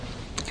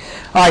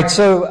All right,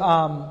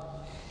 so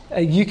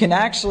you can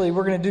actually,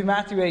 we're going to do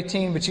Matthew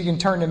 18, but you can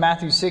turn to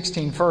Matthew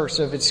 16 first.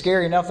 So if it's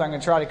scary enough that I'm going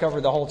to try to cover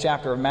the whole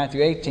chapter of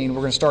Matthew 18, we're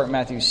going to start in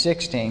Matthew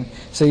 16.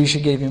 So you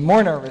should get even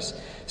more nervous.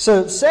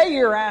 So say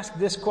you're asked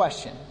this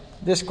question.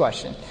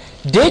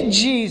 Did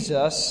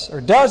Jesus, or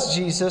does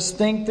Jesus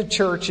think the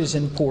church is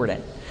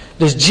important?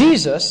 Does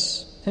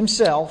Jesus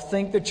himself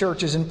think the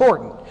church is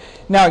important?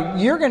 Now,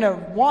 you're going to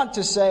want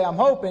to say, I'm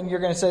hoping you're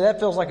going to say that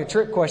feels like a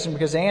trick question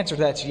because the answer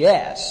to that's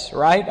yes,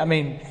 right? I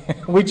mean,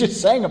 we just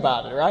sang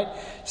about it, right?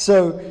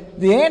 So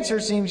the answer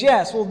seems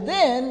yes. Well,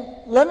 then,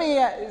 let me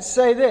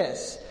say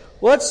this.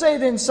 Let's say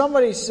then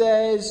somebody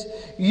says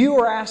you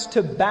are asked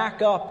to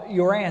back up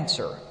your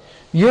answer.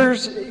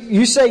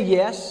 You say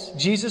yes,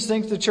 Jesus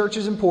thinks the church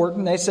is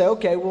important. They say,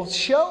 okay, well,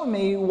 show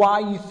me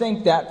why you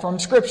think that from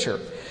Scripture.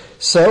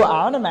 So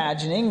I'm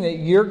imagining that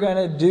you're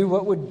going to do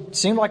what would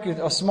seem like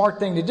a smart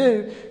thing to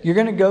do. You're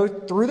going to go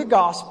through the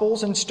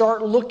Gospels and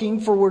start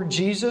looking for where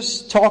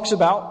Jesus talks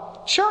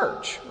about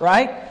church,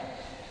 right?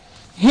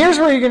 Here's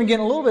where you're going to get in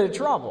a little bit of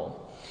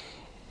trouble.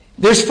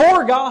 There's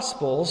 4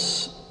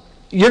 Gospels.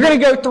 You're going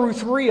to go through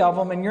 3 of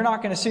them and you're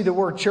not going to see the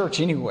word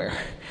church anywhere.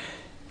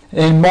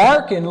 In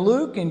Mark and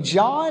Luke and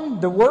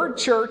John, the word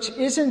church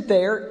isn't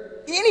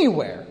there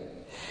anywhere.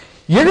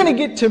 You're going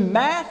to get to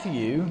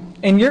Matthew,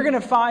 and you're going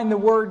to find the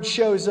word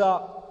shows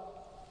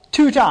up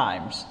 2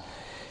 times.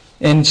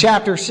 In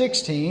chapter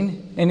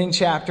 16 and in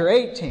chapter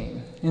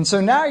 18. And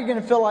so now you're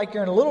going to feel like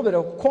you're in a little bit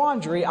of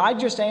quandary. I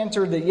just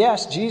answered that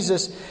yes,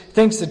 Jesus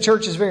thinks the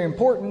church is very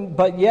important,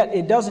 but yet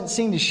it doesn't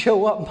seem to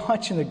show up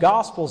much in the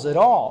Gospels at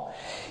all.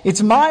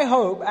 It's my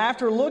hope,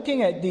 after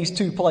looking at these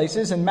 2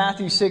 places in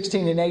Matthew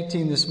 16 and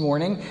 18 this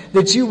morning,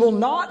 that you will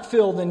not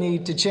feel the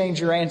need to change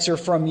your answer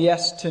from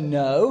yes to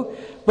no,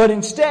 but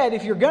instead,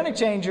 if you're going to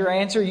change your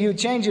answer, you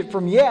change it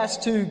from yes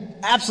to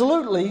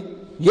absolutely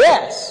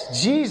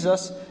yes.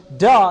 Jesus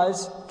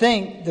does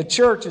think the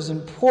church is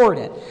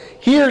important.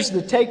 Here's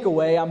the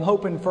takeaway I'm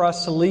hoping for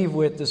us to leave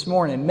with this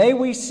morning. May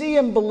we see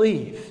and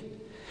believe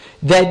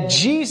that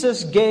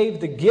Jesus gave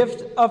the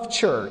gift of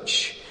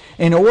church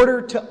in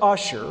order to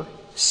usher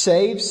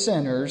saved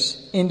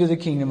sinners into the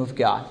kingdom of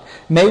God.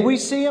 May we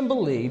see and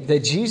believe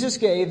that Jesus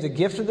gave the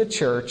gift of the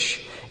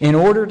church in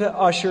order to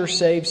usher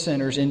saved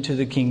sinners into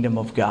the kingdom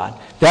of God.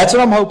 That's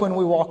what I'm hoping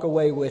we walk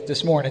away with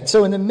this morning.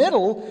 So in the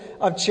middle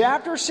of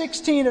chapter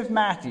 16 of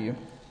Matthew,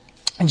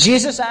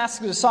 Jesus asks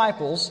the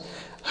disciples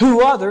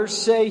who others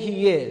say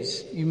he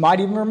is. You might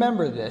even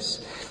remember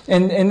this.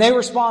 And they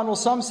respond, well,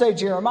 some say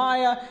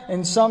Jeremiah,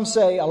 and some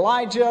say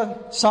Elijah.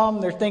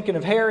 Some, they're thinking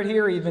of Herod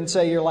here, even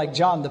say you're like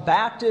John the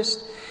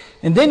Baptist.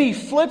 And then he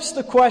flips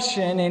the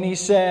question and he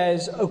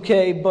says,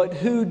 okay, but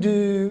who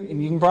do,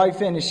 and you can probably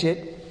finish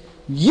it,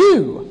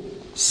 you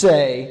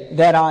say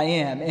that I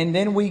am. And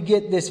then we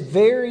get this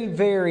very,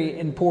 very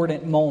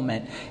important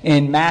moment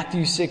in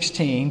Matthew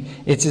 16.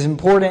 It's as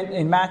important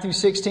in Matthew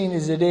 16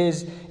 as it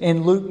is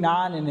in Luke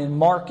 9 and in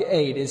Mark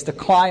 8. It's the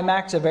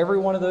climax of every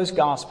one of those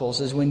Gospels,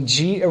 is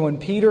when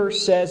Peter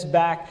says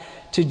back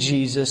to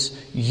Jesus,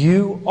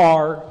 you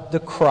are the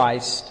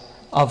Christ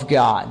of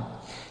God.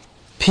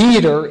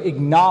 Peter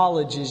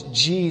acknowledges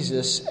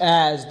Jesus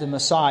as the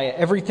Messiah.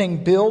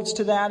 Everything builds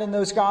to that in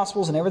those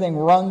Gospels, and everything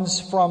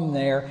runs from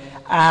there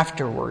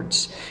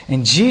afterwards.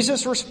 And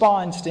Jesus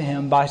responds to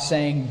him by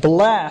saying,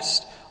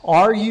 blessed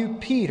are you,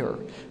 Peter.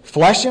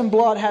 Flesh and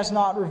blood has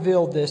not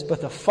revealed this,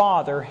 but the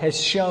Father has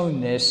shown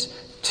this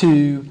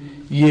to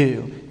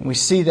you. And we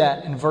see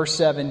that in verse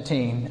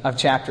 17 of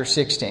chapter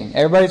 16.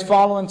 Everybody's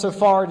following so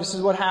far? This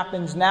is what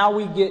happens. Now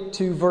we get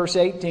to verse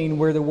 18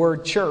 where the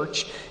word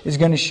church is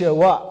going to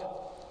show up.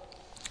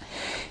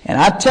 And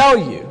I tell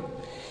you,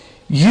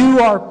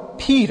 you are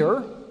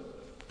Peter,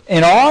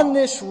 and on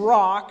this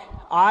rock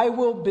I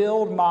will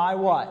build my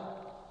what?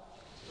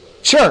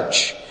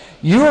 Church.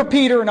 You are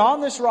Peter, and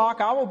on this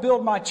rock I will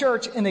build my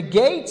church, and the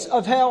gates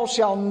of hell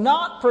shall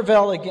not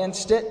prevail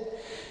against it.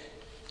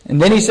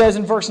 And then he says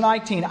in verse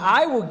 19,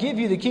 I will give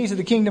you the keys of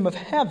the kingdom of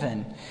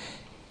heaven.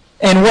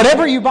 And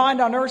whatever you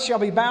bind on earth shall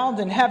be bound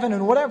in heaven,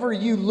 and whatever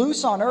you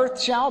loose on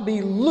earth shall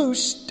be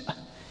loosed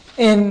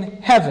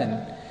in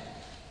heaven.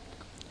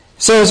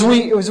 So as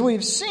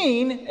we've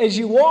seen, as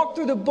you walk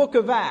through the book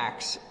of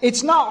Acts,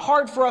 it's not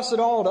hard for us at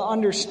all to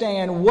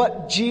understand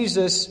what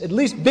Jesus, at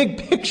least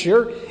big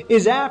picture,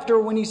 is after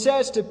when he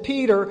says to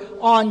Peter,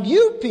 on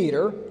you,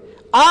 Peter,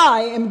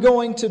 I am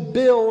going to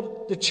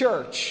build the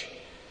church.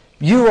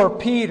 You are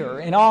Peter,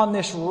 and on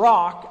this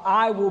rock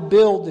I will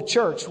build the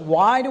church.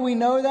 Why do we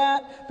know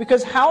that?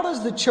 Because how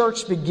does the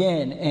church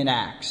begin in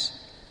Acts?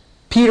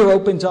 Peter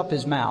opens up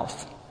his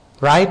mouth,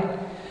 right?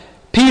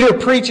 Peter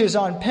preaches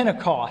on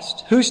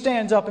Pentecost. Who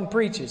stands up and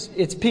preaches?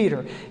 It's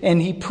Peter.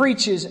 And he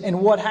preaches,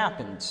 and what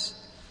happens?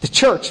 The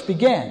church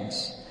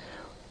begins.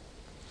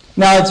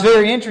 Now, it's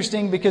very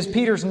interesting because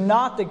Peter's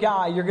not the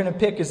guy you're going to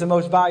pick as the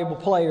most valuable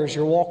player as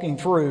you're walking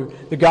through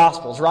the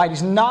Gospels, right?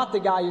 He's not the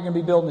guy you're going to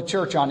be building the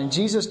church on. And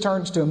Jesus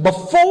turns to him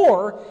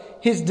before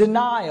his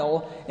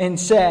denial and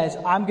says,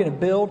 I'm going to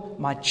build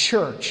my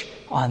church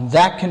on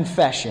that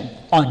confession,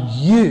 on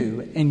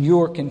you and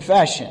your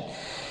confession.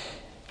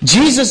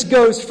 Jesus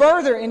goes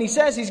further and he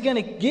says he's going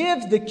to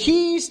give the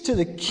keys to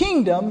the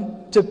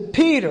kingdom to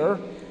Peter,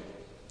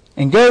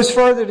 and goes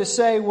further to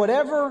say,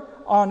 whatever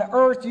on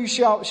earth you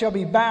shall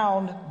be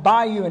bound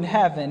by you in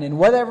heaven, and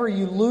whatever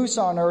you loose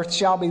on earth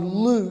shall be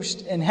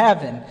loosed in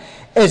heaven.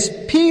 As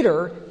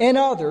Peter and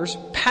others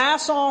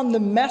pass on the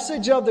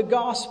message of the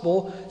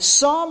gospel,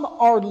 some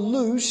are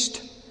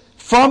loosed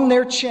from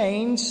their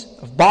chains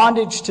of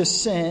bondage to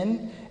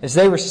sin as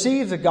they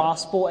receive the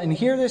gospel and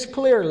hear this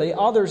clearly.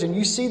 Others, and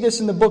you see this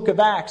in the book of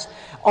Acts,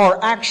 are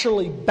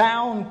actually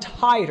bound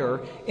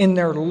tighter in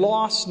their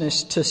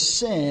lostness to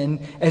sin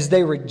as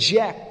they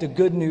reject the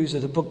good news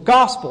of the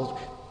gospel.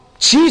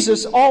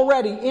 Jesus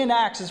already in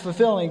Acts is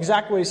fulfilling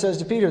exactly what he says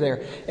to Peter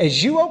there.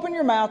 As you open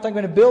your mouth, I'm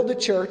going to build the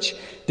church.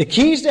 The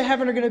keys to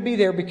heaven are going to be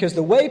there, because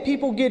the way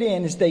people get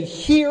in is they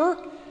hear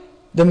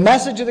the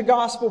message of the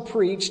gospel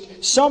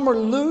preached. Some are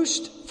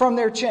loosed from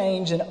their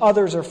chains, and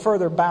others are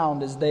further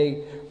bound as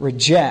they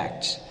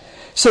reject.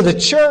 So the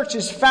church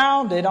is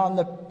founded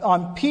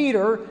on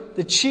Peter,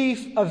 the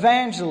chief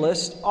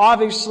evangelist,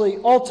 obviously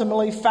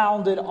ultimately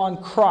founded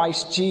on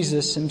Christ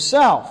Jesus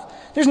himself.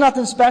 There's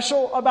nothing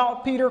special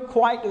about Peter,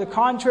 quite to the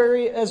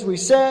contrary, as we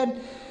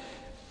said.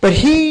 But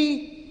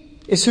he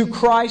is who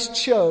Christ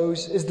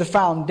chose as the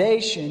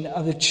foundation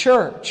of the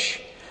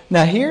church.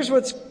 Now here's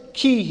what's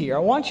key here. I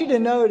want you to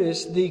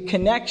notice the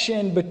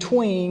connection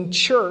between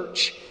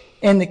church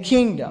and the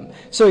kingdom.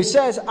 So he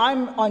says,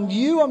 I'm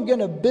going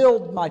to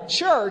build my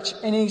church.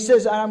 And he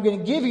says, I'm going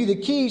to give you the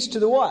keys to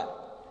the what?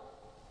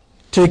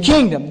 To the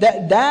kingdom.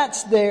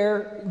 That's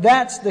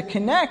the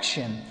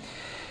connection.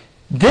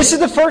 This is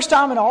the first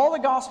time in all the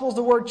Gospels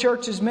the word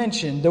church is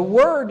mentioned. The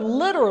word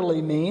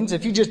literally means,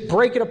 if you just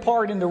break it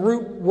apart into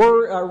root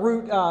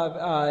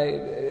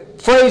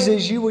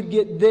phrases, you would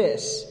get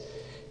this: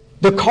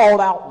 the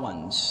called out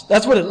ones.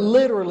 That's what it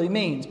literally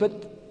means.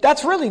 But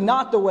that's really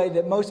not the way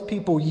that most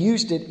people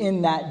used it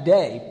in that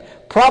day.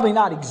 Probably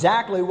not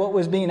exactly what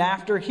was being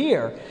after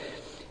here.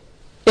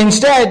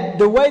 Instead,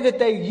 the way that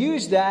they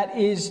use that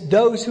is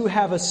those who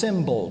have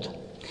assembled.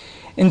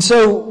 And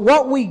so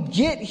what we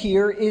get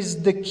here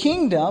is the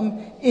kingdom.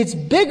 It's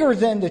bigger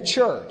than the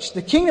church.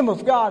 The kingdom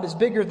of God is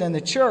bigger than the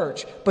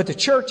church. But the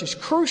church is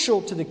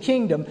crucial to the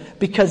kingdom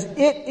because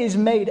it is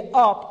made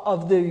up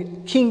of the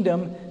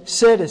kingdom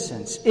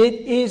citizens. It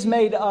is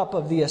made up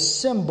of the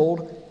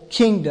assembled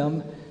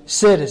kingdom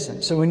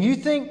citizens. So when you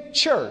think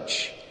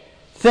church,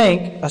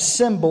 think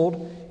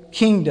assembled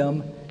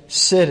kingdom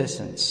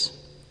citizens.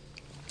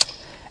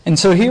 And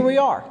so here we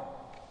are,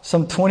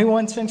 some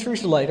 21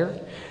 centuries later.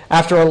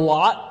 After a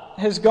lot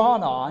has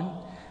gone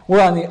on, we're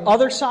on the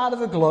other side of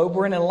the globe.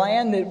 We're in a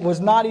land that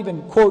was not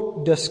even,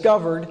 quote,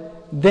 discovered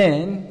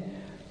then.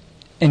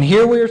 And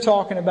here we are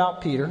talking about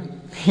Peter.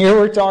 Here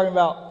we're talking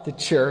about the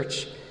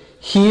church.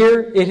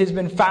 Here it has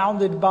been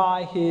founded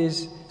by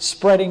his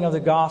spreading of the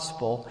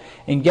gospel.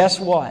 And guess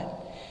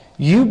what?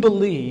 You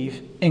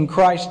believe in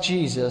Christ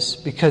Jesus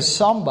because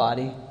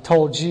somebody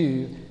told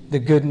you the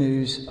good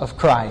news of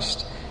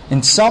Christ.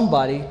 And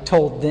somebody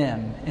told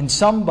them. And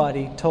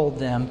somebody told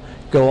them,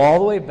 go all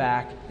the way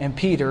back, and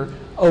Peter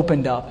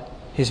opened up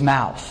his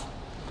mouth.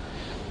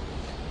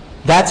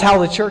 That's how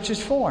the church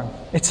is formed.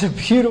 It's a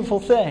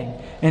beautiful thing.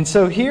 And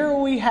so here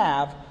we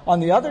have, on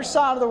the other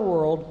side of the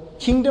world,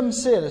 kingdom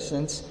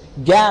citizens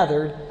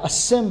gathered,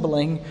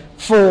 assembling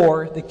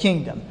for the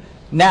kingdom.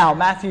 Now,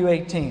 Matthew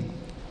 18.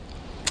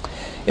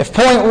 If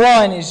point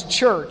 1 is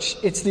church,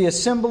 it's the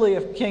assembly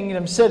of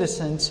kingdom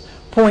citizens.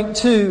 Point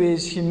 2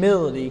 is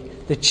humility,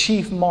 the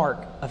chief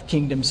mark of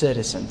kingdom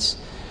citizens.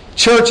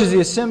 Church is the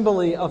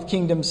assembly of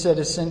kingdom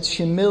citizens.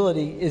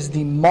 Humility is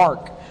the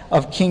mark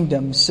of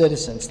kingdom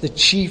citizens, the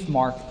chief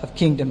mark of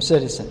kingdom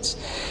citizens.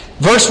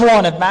 Verse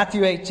 1 of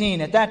Matthew 18.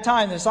 At that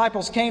time the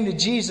disciples came to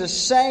Jesus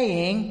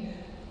saying,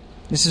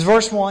 this is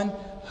verse 1,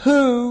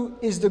 who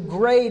is the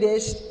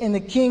greatest in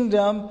the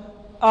kingdom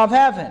of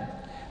heaven?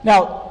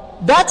 Now,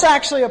 that's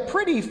actually a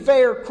pretty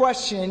fair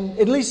question,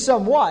 at least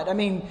somewhat. I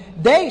mean,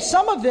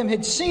 some of them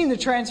had seen the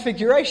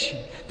transfiguration.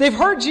 They've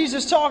heard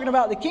Jesus talking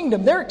about the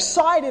kingdom. They're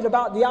excited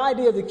about the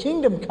idea of the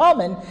kingdom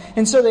coming.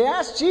 And so they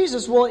asked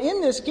Jesus, well,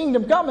 in this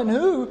kingdom coming,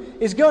 who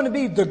is going to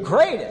be the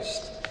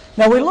greatest?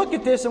 Now we look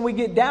at this and we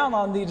get down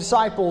on the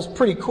disciples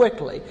pretty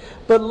quickly.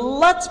 But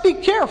let's be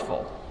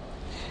careful.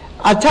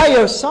 I'll tell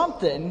you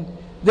something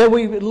that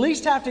we at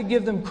least have to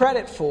give them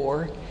credit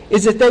for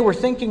is that they were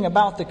thinking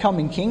about the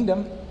coming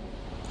kingdom.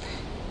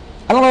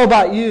 I don't know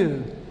about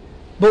you,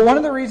 but one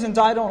of the reasons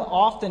I don't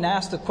often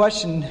ask the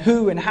question,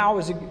 who and how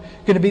is it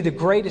going to be the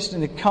greatest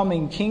in the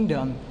coming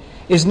kingdom,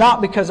 is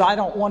not because I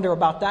don't wonder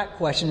about that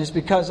question. It's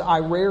because I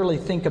rarely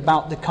think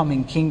about the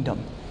coming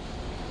kingdom.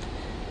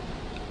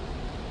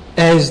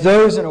 As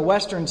those in a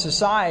Western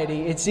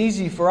society, it's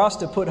easy for us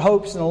to put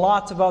hopes in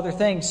lots of other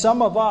things.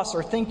 Some of us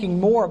are thinking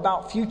more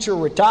about future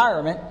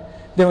retirement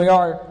than we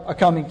are a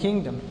coming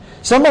kingdom.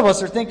 Some of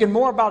us are thinking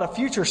more about a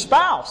future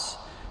spouse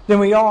than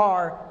we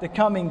are the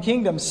coming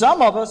kingdom.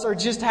 Some of us are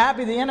just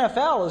happy the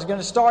NFL is going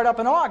to start up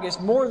in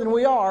August more than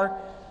we are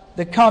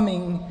the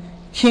coming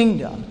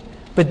kingdom.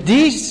 But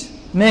these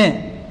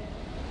men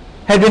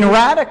had been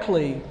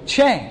radically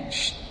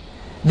changed.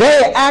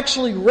 They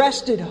actually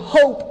rested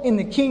hope in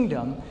the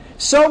kingdom,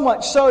 so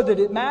much so that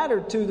it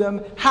mattered to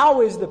them,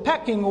 how is the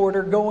pecking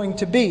order going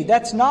to be?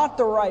 That's not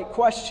the right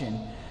question,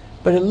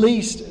 but at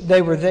least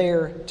they were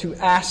there to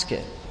ask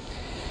it.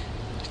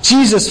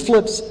 Jesus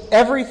flips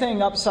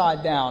everything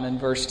upside down in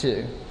verse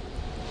 2.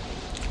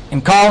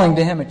 And calling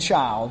to him a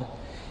child,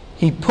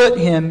 he put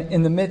him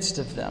in the midst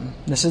of them.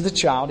 This is the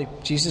child.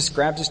 Jesus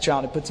grabs his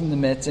child, he puts him in the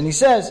midst, and he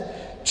says,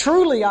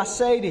 "Truly I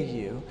say to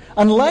you,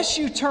 unless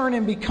you turn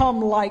and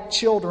become like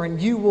children,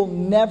 you will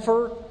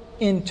never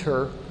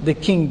enter the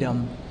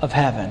kingdom of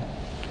heaven."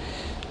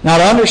 Now,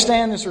 to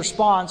understand this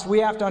response, we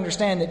have to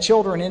understand that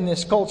children in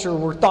this culture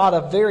were thought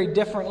of very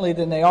differently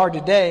than they are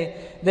today.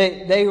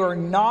 They were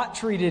not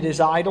treated as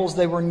idols.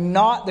 They were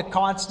not the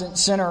constant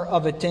center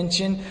of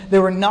attention. They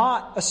were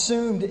not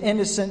assumed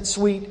innocent,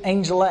 sweet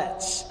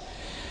angelets.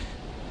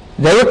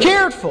 They were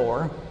cared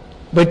for,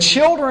 but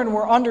children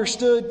were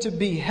understood to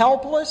be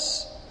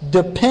helpless,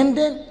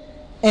 dependent,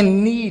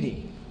 and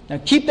needy. Now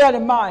keep that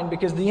in mind,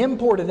 because the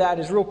import of that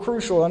is real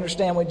crucial to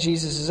understand what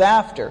Jesus is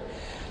after.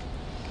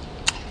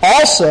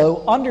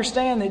 Also,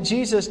 understand that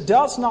Jesus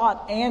does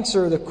not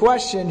answer the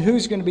question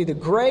who's going to be the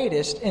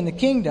greatest in the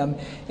kingdom.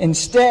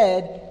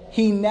 Instead,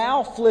 he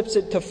now flips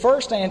it to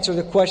first answer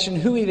the question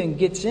who even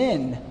gets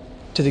in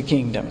to the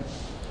kingdom.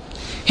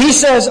 He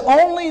says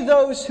only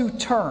those who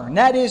turn,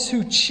 that is,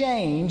 who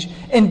change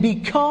and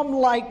become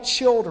like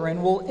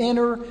children, will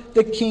enter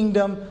the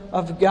kingdom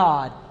of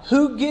God.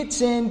 Who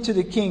gets into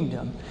the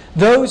kingdom?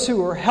 Those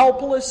who are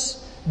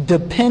helpless,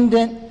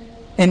 dependent,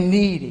 and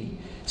needy.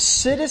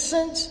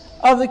 Citizens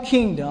of the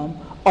kingdom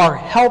are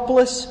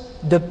helpless,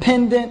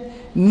 dependent,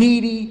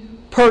 needy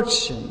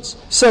persons.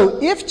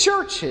 So if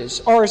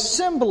churches are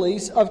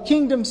assemblies of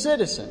kingdom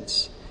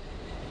citizens,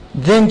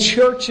 then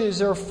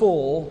churches are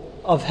full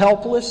of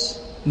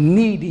helpless,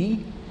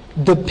 needy,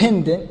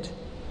 dependent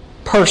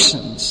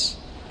persons.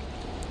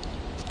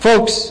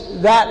 Folks,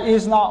 that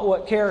is not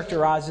what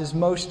characterizes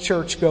most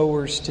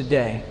churchgoers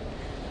today.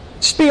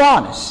 Just be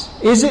honest.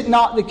 Is it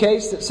not the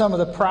case that some of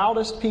the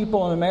proudest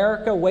people in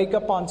America wake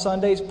up on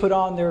Sundays, put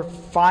on their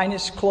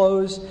finest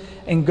clothes,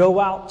 and go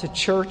out to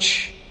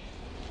church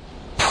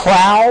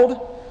proud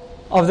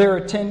of their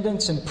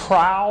attendance and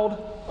proud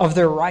of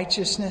their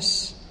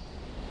righteousness?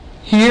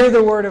 Hear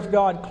the word of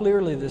God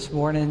clearly this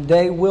morning.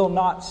 They will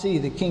not see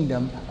the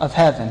kingdom of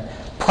heaven.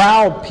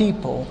 Proud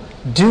people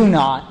do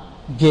not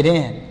get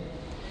in.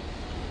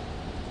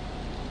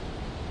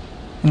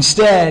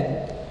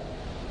 Instead,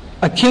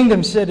 a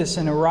kingdom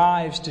citizen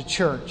arrives to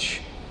church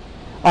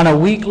on a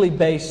weekly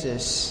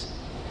basis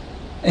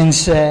and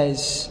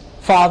says,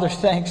 "Father,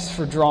 thanks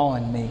for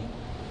drawing me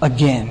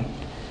again.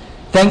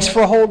 Thanks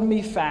for holding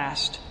me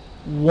fast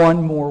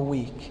one more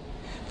week.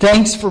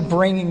 Thanks for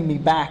bringing me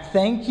back.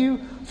 Thank you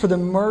for the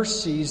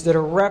mercies that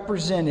are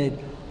represented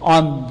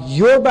on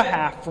your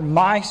behalf for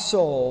my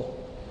soul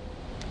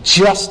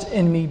just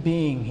in me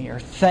being here.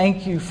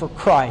 Thank you for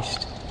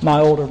Christ, my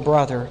older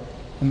brother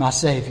and my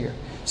Savior."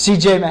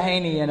 C.J.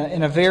 Mahaney,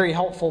 in a very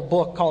helpful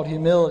book called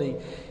Humility,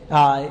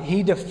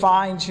 he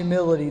defines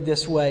humility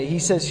this way. He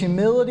says,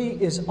 humility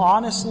is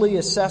honestly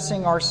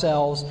assessing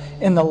ourselves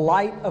in the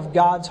light of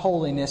God's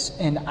holiness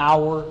and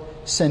our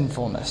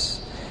sinfulness.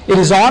 It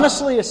is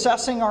honestly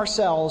assessing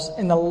ourselves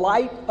in the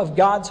light of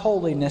God's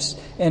holiness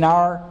and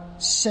our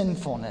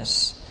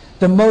sinfulness.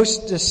 The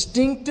most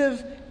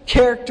distinctive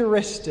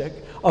characteristic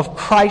of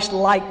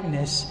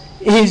Christ-likeness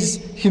is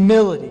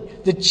humility.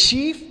 The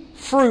chief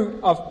fruit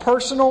of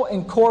personal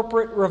and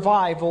corporate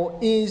revival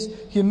is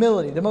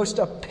humility. The most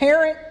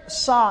apparent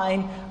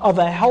sign of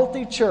a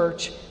healthy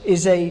church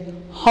is a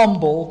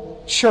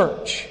humble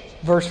church.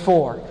 Verse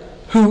 4,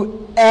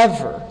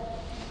 whoever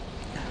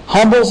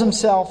humbles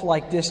himself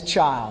like this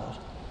child,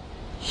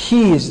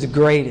 he is the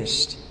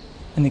greatest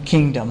in the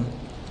kingdom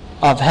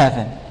of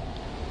heaven.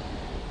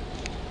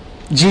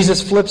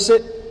 Jesus flips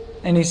it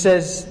and he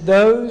says,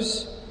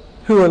 those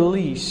who are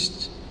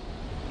least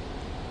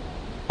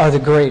are the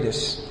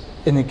greatest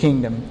in the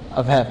kingdom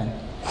of heaven.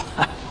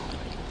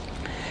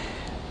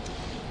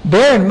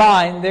 Bear in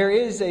mind, there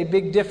is a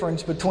big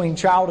difference between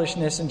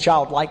childishness and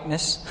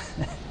childlikeness.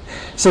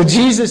 So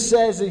Jesus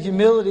says that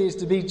humility is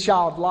to be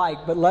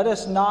childlike, but let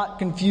us not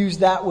confuse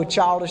that with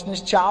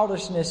childishness.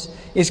 Childishness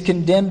is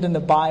condemned in the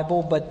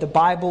Bible, but the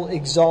Bible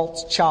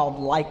exalts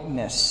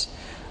childlikeness.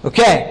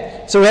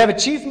 Okay, so we have a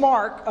chief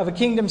mark of a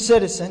kingdom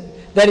citizen,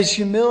 that is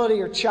humility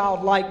or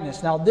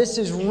childlikeness. Now this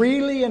is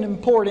really an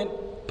important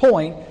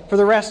point for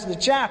the rest of the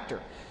chapter.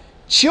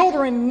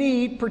 Children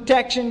need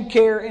protection,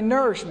 care, and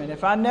nourishment.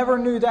 If I never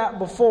knew that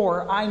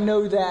before, I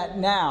know that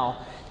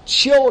now.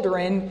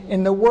 Children,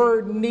 in the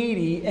word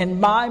needy, in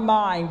my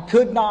mind,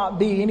 could not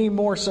be any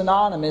more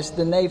synonymous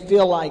than they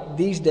feel like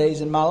these days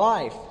in my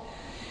life.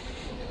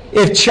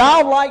 If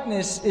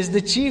childlikeness is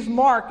the chief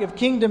mark of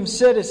kingdom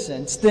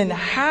citizens, then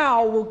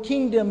how will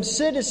kingdom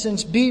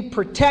citizens be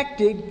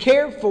protected,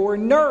 cared for,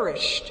 and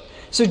nourished?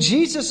 So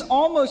Jesus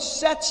almost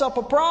sets up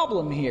a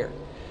problem here.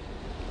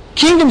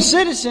 Kingdom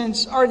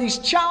citizens are these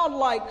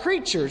childlike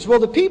creatures. Well,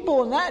 the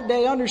people in that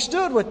day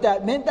understood what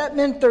that meant. That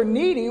meant they're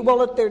needy.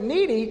 Well, if they're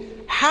needy,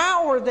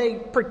 how are they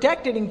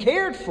protected and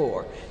cared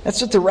for?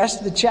 That's what the rest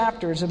of the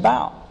chapter is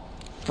about.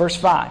 Verse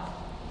 5.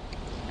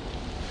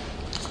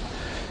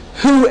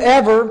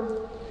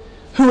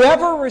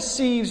 Whoever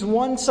receives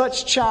one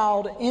such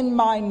child in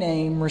my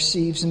name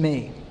receives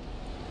me.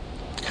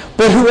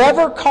 But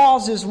whoever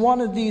causes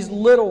one of these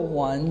little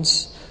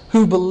ones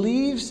who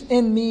believes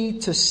in me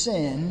to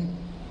sin,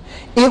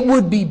 it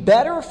would be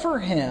better for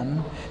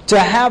him to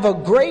have a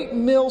great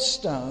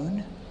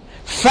millstone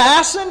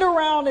fastened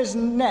around his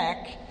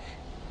neck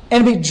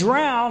and be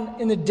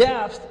drowned in the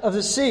depth of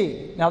the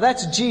sea. Now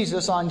that's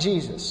Jesus on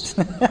Jesus.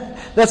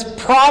 That's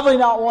probably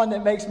not one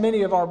that makes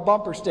many of our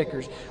bumper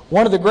stickers.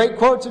 One of the great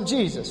quotes of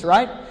Jesus,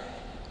 right?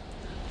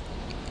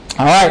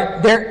 All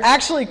right, they're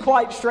actually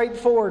quite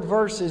straightforward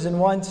verses in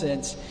one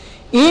sense.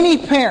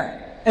 Any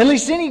parent, at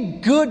least any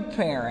good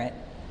parent,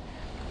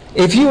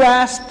 if you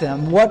ask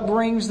them what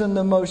brings them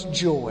the most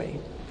joy,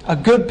 a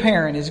good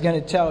parent is going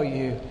to tell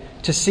you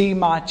to see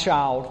my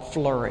child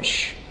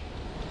flourish.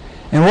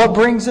 And what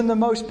brings them the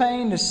most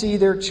pain? To see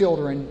their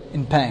children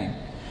in pain.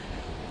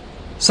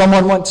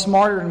 Someone once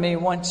smarter than me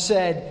once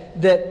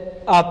said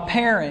that a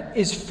parent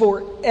is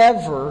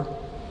forever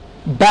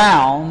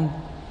bound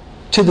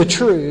to the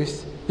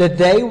truth that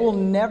they will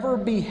never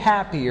be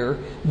happier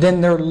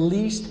than their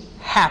least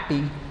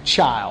happy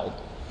child.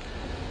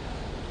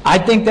 I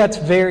think that's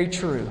very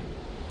true.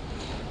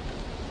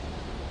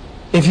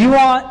 If you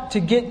want to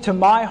get to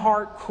my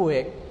heart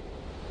quick,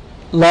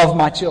 love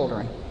my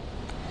children.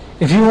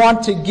 If you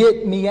want to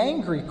get me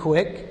angry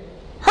quick,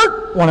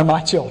 hurt one of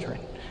my children.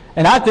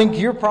 And I think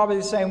you're probably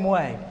the same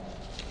way.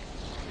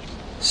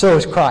 So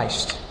is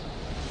Christ.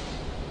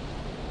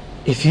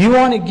 If you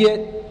want to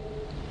get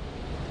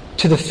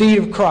to the feet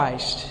of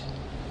Christ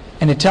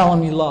and to tell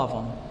Him you love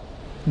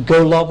Him,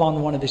 go love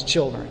on one of His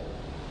children.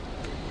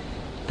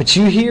 But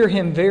you hear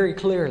Him very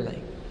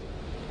clearly.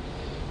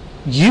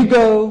 You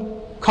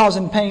go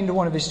causing pain to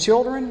one of His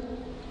children,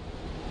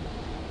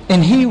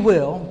 and He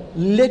will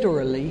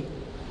literally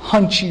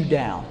hunt you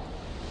down.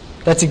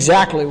 That's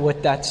exactly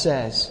what that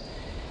says.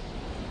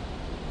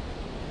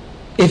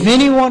 If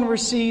anyone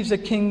receives a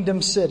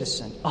kingdom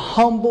citizen, a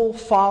humble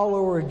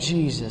follower of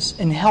Jesus,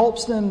 and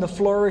helps them to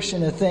flourish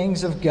in the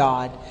things of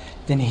God,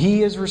 then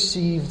he has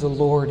received the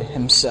Lord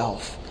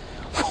Himself.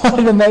 What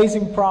an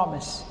amazing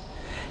promise.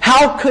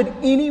 How could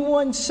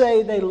anyone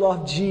say they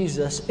love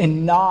Jesus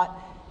and not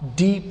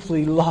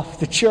deeply love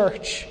the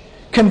church?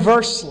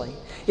 Conversely,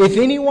 if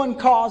anyone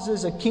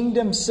causes a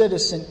kingdom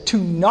citizen to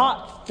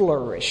not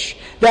flourish,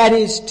 that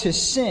is, to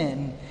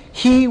sin,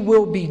 he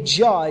will be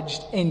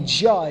judged and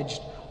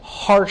judged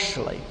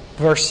harshly.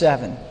 Verse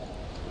 7.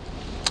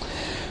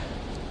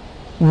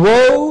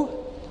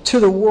 Woe to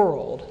the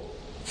world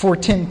for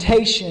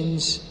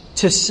temptations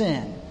to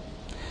sin.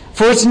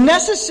 For it's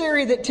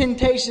necessary that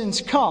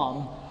temptations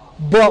come,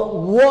 but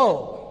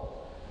woe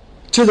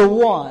to the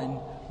one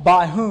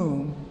by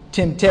whom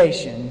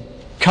temptation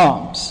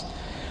comes.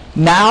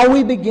 Now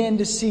we begin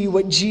to see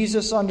what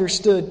Jesus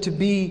understood to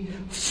be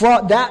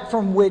that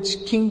from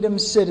which kingdom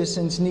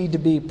citizens need to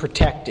be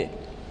protected.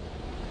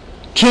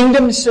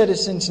 Kingdom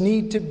citizens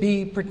need to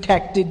be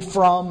protected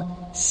from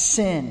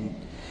sin.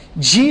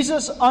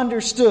 Jesus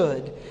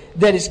understood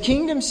that as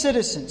kingdom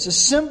citizens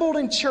assembled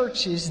in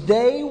churches,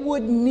 they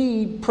would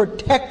need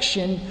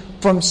protection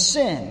from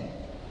sin.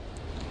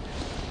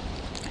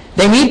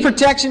 They need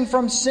protection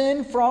from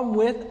sin from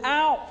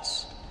without,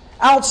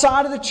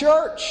 outside of the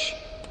church.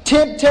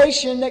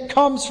 Temptation that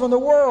comes from the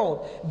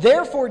world.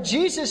 Therefore,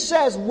 Jesus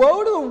says,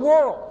 woe to the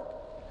world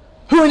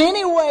who in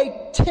any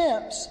way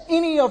tempts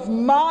any of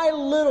my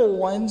little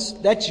ones,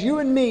 that's you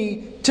and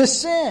me, to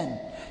sin.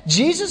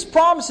 Jesus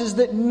promises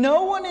that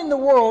no one in the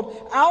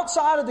world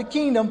outside of the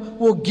kingdom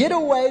will get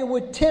away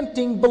with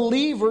tempting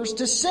believers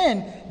to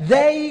sin.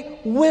 They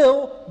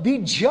will be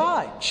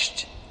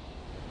judged.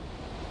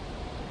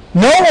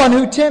 No one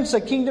who tempts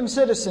a kingdom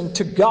citizen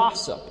to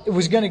gossip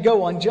was going to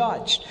go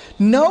unjudged.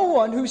 No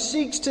one who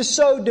seeks to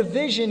sow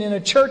division in a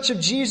church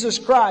of Jesus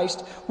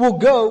Christ will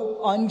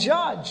go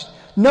unjudged.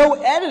 No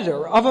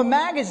editor of a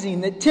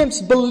magazine that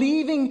tempts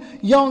believing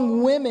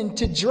young women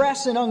to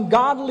dress in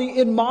ungodly,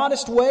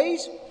 immodest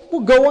ways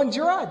will go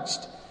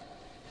unjudged.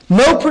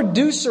 No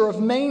producer of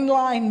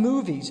mainline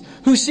movies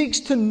who seeks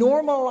to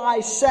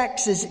normalize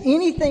sex as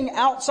anything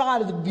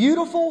outside of the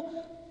beautiful,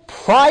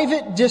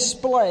 private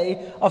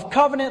display of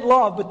covenant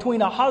love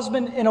between a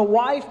husband and a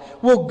wife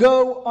will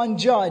go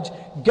unjudged.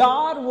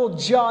 God will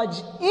judge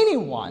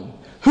anyone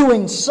who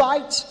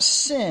incites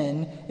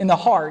sin in the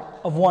heart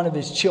of one of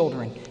His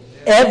children.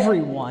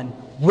 Everyone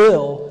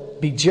will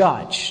be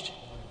judged.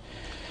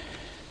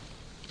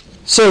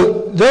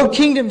 So, though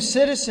kingdom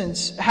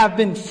citizens have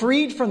been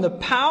freed from the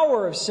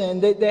power of sin,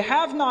 they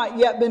have not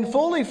yet been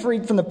fully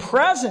freed from the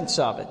presence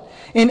of it.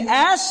 And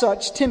as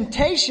such,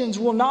 temptations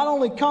will not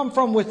only come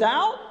from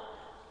without,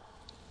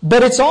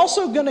 but it's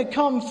also going to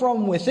come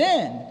from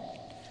within.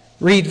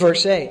 Read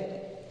verse 8.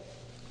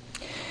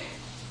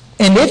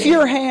 And if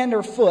your hand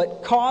or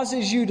foot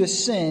causes you to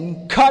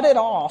sin, cut it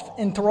off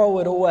and throw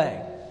it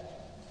away.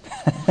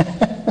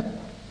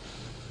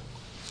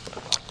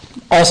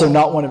 Also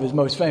not one of his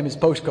most famous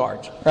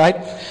postcards, right?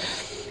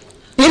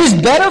 It is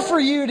better for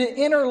you to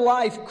enter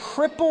life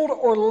crippled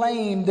or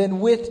lame than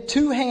with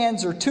 2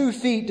 hands or 2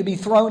 feet to be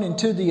thrown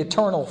into the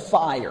eternal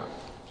fire.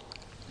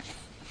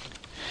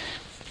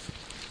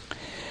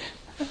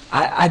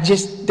 I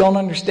just don't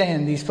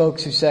understand these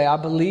folks who say, I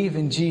believe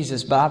in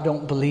Jesus, but I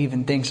don't believe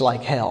in things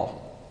like hell.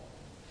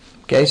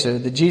 Okay, so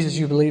the Jesus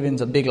you believe in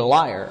is a big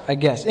liar, I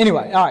guess.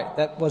 Anyway, all right,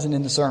 that wasn't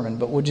in the sermon,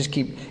 but we'll just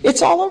keep...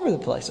 It's all over the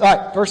place. All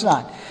right, verse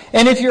 9.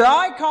 And if your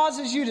eye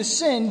causes you to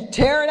sin,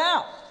 tear it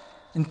out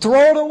and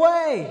throw it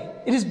away.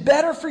 It is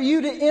better for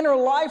you to enter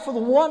life with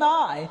 1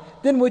 eye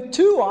than with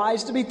 2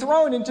 eyes to be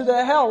thrown into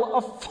the hell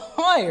of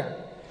fire.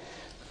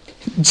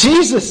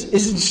 Jesus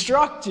is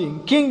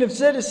instructing kingdom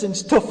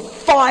citizens to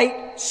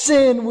fight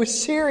sin with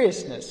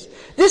seriousness.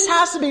 This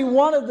has to be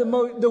one of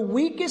the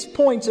weakest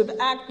points of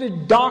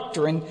active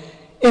doctrine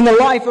in the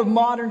life of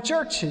modern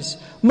churches.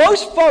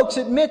 Most folks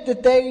admit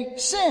that they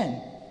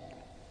sin,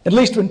 at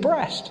least when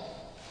pressed.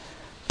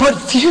 But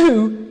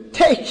few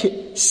take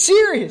it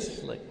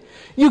seriously.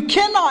 You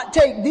cannot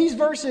take these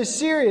verses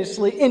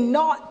seriously and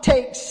not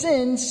take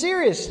sin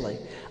seriously.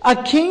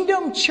 A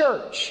kingdom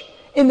church,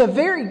 in the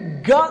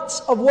very guts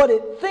of what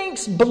it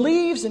thinks,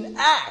 believes, and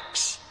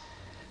acts,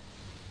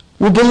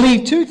 will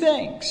believe 2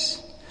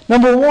 things.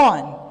 Number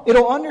 1,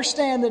 it'll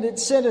understand that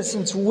its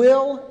citizens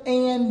will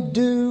and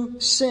do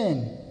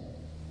sin.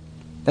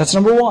 That's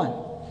number 1.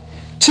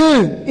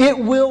 2, it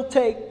will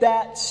take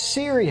that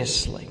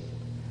seriously.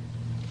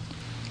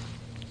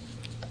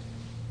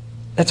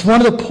 That's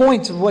one of the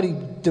points of what he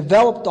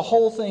developed the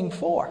whole thing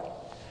for.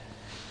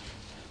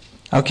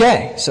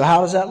 Okay, so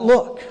how does that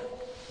look?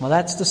 Well,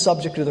 that's the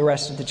subject of the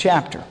rest of the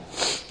chapter.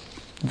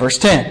 Verse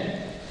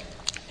 10.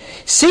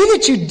 See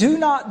that you do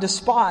not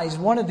despise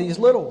one of these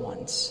little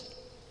ones.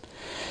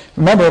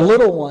 Remember, a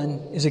little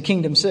one is a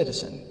kingdom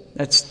citizen.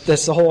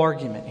 That's the whole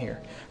argument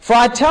here. For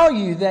I tell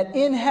you that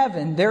in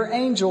heaven their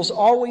angels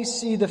always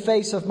see the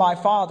face of my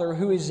Father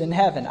who is in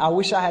heaven. I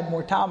wish I had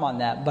more time on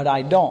that, but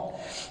I don't.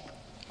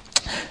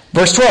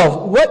 Verse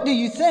 12. What do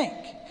you think?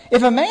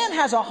 If a man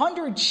has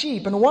 100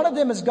 sheep and one of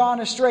them has gone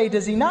astray,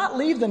 does he not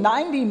leave the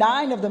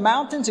 99 of the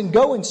mountains and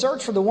go and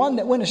search for the one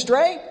that went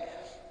astray?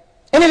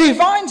 And if he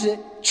finds it,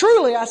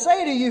 truly I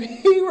say to you,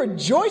 he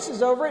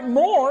rejoices over it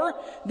more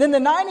than the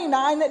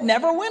 99 that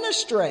never went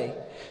astray.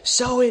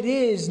 So it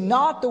is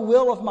not the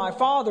will of my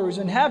Father who is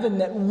in heaven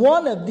that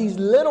one of these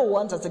little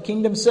ones, as a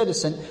kingdom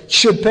citizen,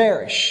 should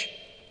perish.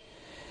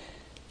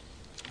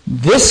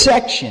 This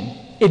section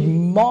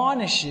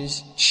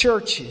admonishes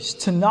churches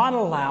to not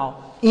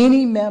allow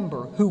any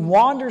member who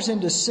wanders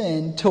into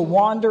sin to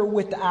wander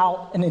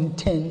without an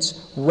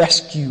intense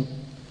rescue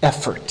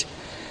effort.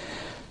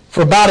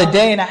 For about a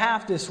day and a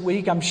half this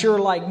week, I'm sure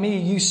like me,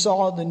 you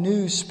saw the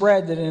news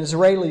spread that an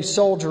Israeli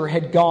soldier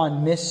had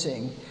gone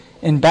missing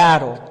in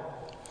battle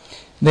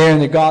there in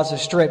the Gaza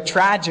Strip.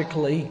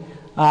 Tragically,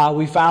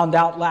 we found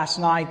out last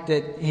night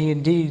that he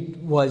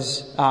indeed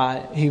was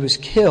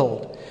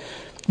killed.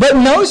 But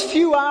in those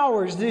few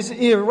hours, the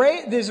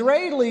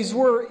Israelis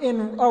were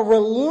in a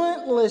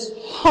relentless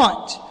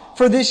hunt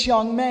for this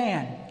young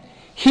man.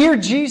 Here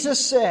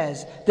Jesus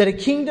says that a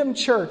kingdom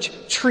church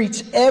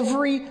treats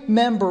every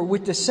member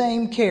with the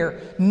same care.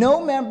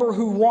 No member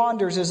who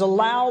wanders is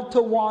allowed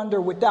to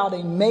wander without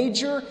a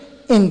major,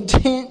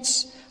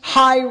 intense,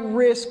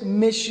 high-risk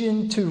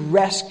mission to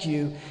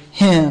rescue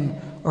him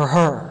or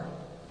her.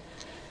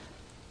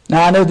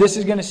 Now, I know this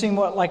is going to seem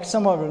like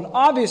somewhat of an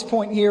obvious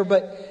point here,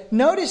 but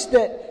notice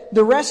that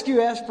the rescue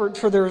effort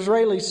for the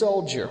Israeli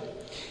soldier,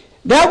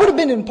 that would have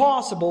been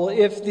impossible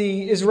if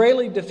the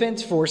Israeli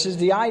Defense Forces,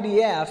 the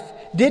IDF,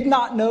 did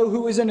not know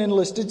who was an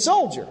enlisted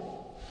soldier.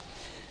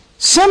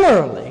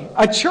 Similarly,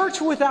 a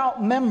church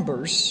without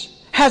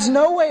members has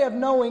no way of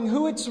knowing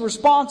who it's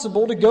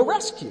responsible to go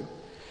rescue.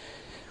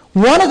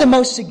 One of the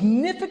most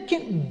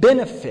significant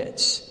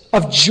benefits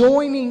of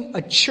joining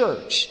a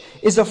church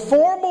is a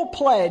formal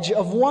pledge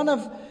of one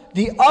of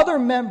the other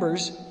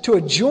members to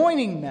a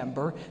joining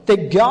member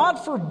that,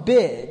 God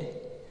forbid,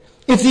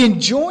 if the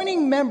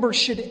adjoining member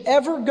should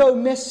ever go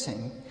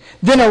missing,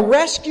 then a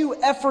rescue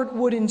effort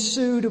would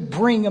ensue to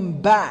bring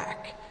him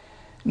back.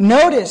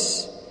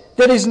 Notice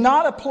that is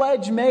not a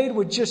pledge made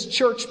with just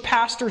church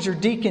pastors or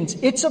deacons.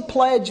 It's a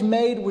pledge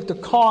made with the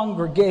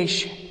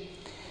congregation.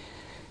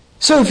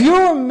 So if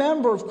you're a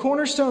member of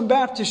Cornerstone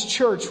Baptist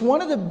Church,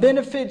 one of the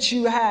benefits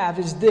you have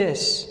is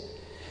this.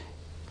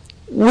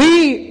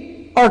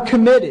 We are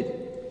committed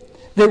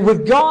that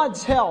with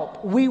God's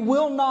help, we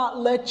will not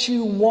let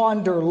you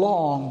wander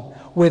long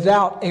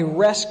without a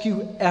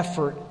rescue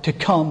effort to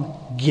come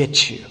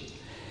get you.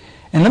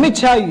 And let me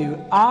tell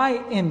you, I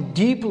am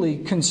deeply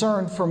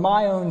concerned for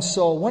my own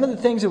soul. One of the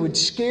things that would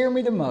scare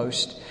me the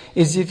most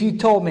is if you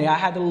told me I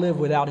had to live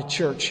without a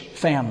church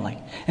family.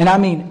 And I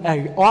mean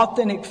an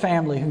authentic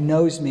family who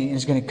knows me and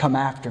is going to come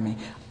after me.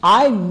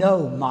 I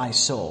know my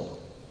soul.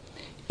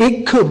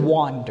 It could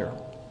wander.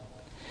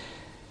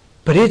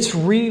 But it's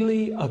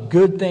really a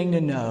good thing to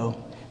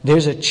know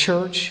there's a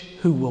church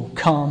who will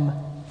come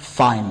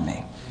find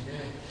me.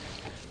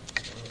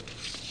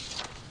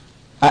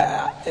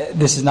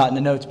 This is not in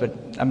the notes, but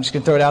I'm just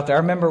going to throw it out there. I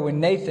remember when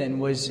Nathan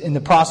was in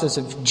the process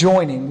of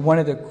joining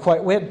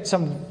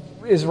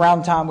is around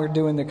the time we were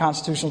doing the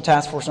Constitutional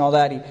Task Force and all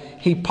that.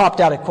 He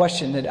popped out a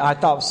question that I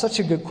thought was such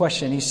a good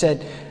question. He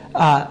said,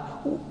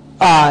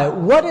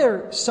 what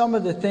are some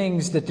of the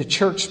things that the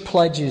church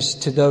pledges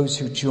to those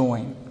who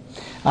join?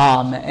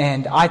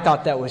 And I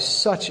thought that was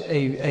such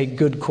a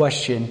good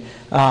question.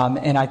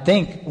 And I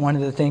think one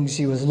of the things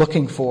he was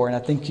looking for, and I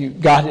think you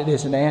got it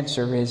as an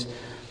answer, is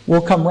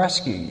we'll come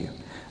rescue you.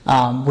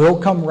 We'll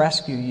come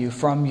rescue you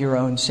from your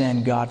own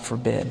sin, God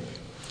forbid.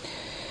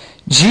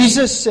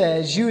 Jesus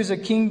says, you as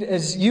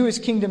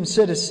kingdom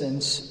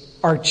citizens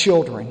are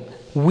children.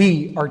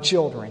 We are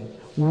children.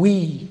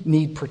 We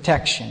need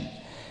protection.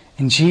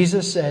 And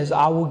Jesus says,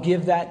 I will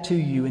give that to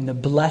you in the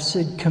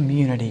blessed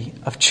community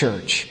of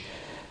church.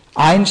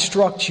 I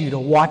instruct you to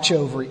watch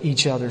over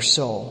each other's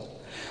soul.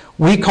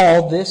 We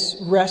call this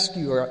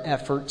rescue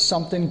effort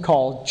something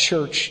called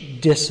church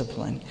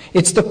discipline.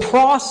 It's the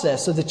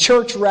process of the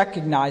church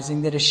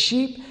recognizing that a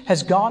sheep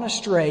has gone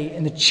astray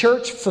and the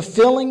church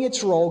fulfilling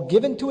its role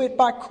given to it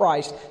by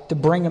Christ to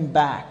bring him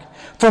back.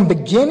 From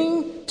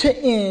beginning to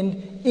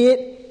end,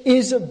 it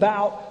is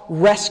about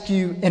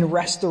rescue and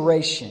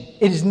restoration.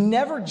 It is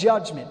never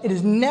judgment. It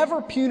is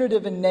never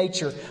punitive in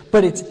nature,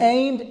 but it's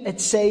aimed at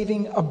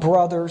saving a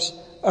brother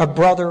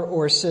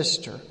or a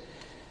sister.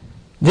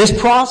 This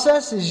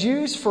process is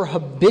used for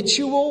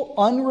habitual,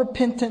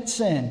 unrepentant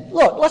sin.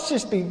 Look, let's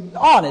just be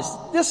honest.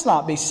 Let's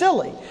not be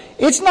silly.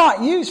 It's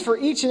not used for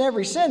each and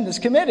every sin that's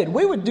committed.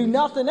 We would do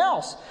nothing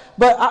else.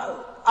 But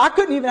I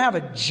couldn't even have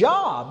a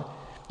job.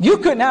 You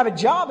couldn't have a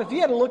job if you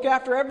had to look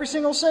after every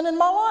single sin in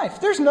my life.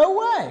 There's no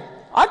way.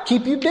 I'd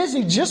keep you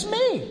busy, just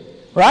me.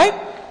 Right?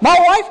 My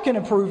wife can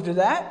approve to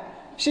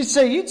that. She'd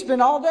say, you'd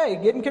spend all day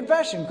getting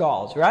confession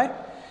calls, right?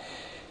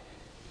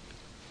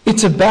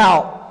 It's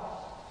about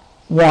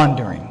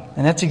wandering.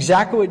 And that's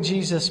exactly what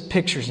Jesus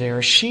pictures there.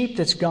 A sheep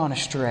that's gone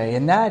astray.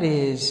 And that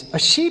is a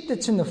sheep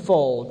that's in the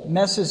fold,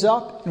 messes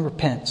up and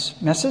repents.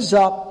 Messes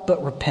up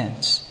but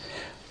repents.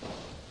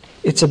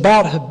 It's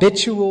about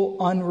habitual,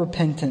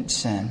 unrepentant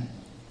sin.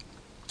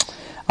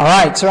 All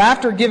right, so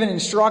after giving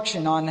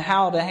instruction on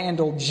how to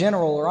handle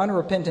general or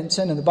unrepentant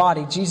sin in the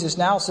body, Jesus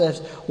now says,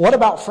 what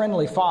about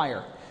friendly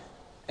fire?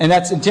 And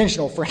that's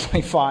intentional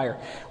friendly fire.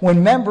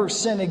 When members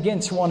sin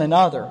against one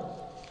another.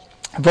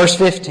 Verse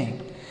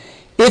 15.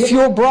 If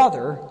your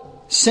brother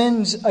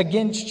sins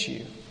against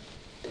you.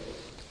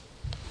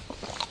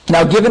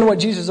 Now, given what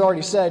Jesus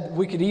already said,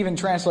 we could even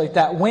translate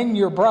that, when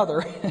your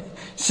brother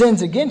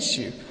sins against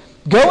you,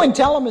 go and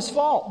tell him his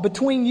fault,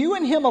 between you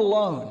and him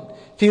alone.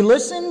 If he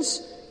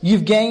listens,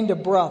 you've gained a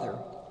brother.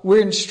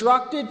 We're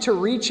instructed to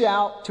reach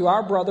out to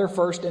our brother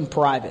first in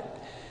private.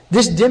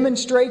 This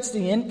demonstrates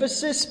the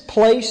emphasis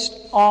placed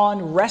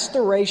on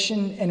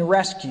restoration and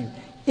rescue.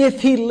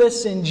 If he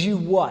listens, you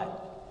what?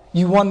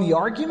 You won the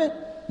argument?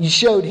 You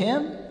showed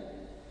him?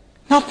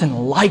 Nothing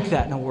like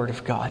that in the Word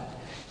of God.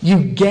 You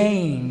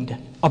gained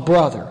a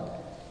brother.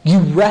 You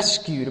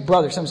rescued a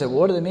brother. Some say, well,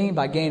 what do they mean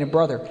by gain a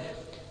brother?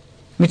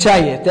 Let me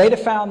tell you, if they'd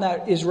have found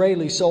that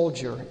Israeli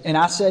soldier, and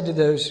I said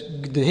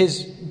to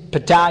his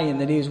battalion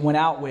that he went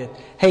out with,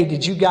 hey,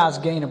 did you guys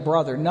gain a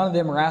brother? None of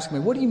them were asking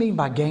me, what do you mean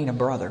by gain a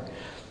brother?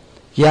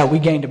 Yeah, we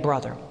gained a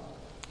brother.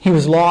 He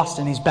was lost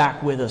and he's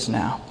back with us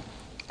now.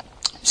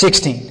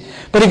 16.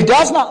 But if he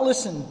does not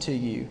listen to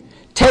you,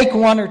 take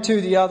one or two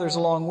of the others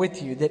along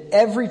with you, that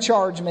every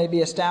charge may be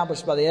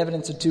established by the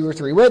evidence of 2 or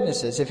 3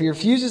 witnesses. If he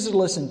refuses to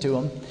listen to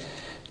them,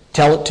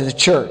 tell it to the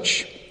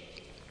church.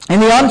 In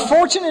the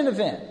unfortunate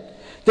event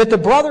that the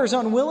brother is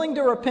unwilling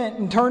to repent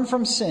and turn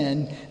from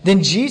sin,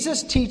 then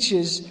Jesus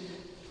teaches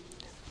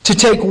to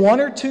take 1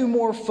 or 2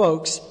 more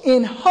folks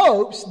in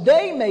hopes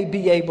they may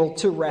be able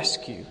to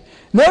rescue.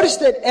 Notice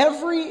that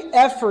every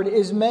effort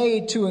is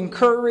made to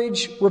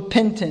encourage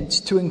repentance,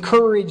 to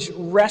encourage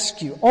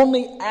rescue.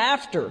 Only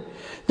after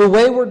the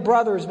wayward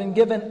brother has been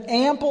given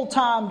ample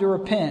time to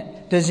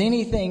repent does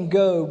anything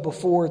go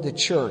before the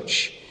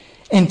church.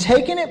 And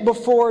taking it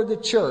before the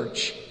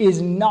church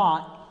is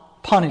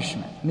not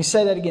punishment. Let me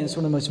say that again. It's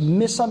one of the most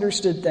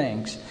misunderstood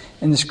things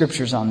in the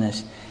Scriptures on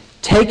this.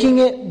 Taking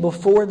it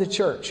before the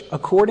church,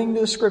 according to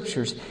the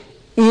Scriptures,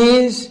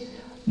 is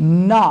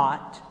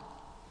not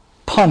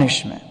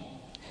punishment.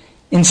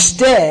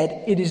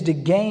 Instead, it is to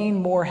gain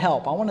more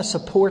help. I want to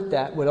support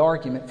that with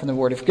argument from the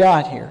Word of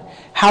God here.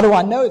 How do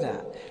I know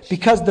that?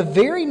 Because the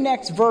very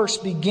next verse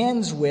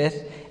begins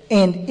with,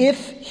 and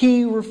if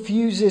he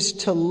refuses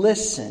to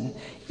listen,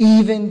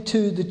 even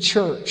to the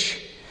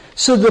church.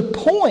 So the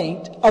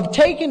point of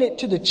taking it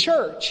to the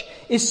church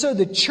is so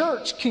the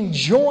church can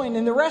join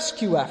in the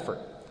rescue effort.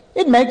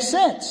 It makes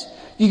sense.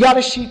 You got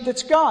a sheep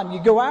that's gone.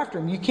 You go after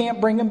him. You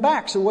can't bring him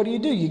back. So what do?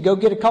 You go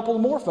get a couple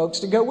more folks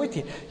to go with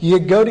you. You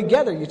go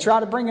together. You try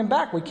to bring him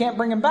back. We can't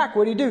bring him back.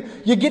 What do?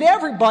 You get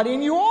everybody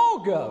and you all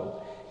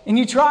go. And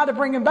you try to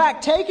bring him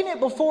back. Taking it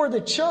before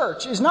the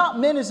church is not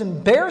meant as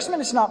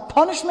embarrassment. It's not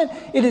punishment.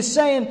 It is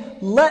saying,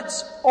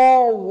 let's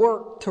all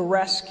work to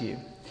rescue.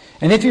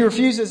 And if he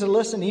refuses to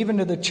listen even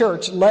to the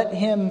church, let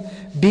him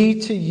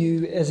be to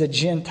you as a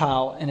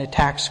Gentile and a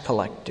tax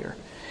collector.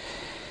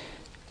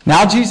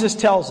 Now Jesus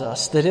tells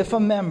us that if a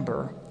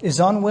member is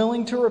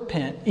unwilling to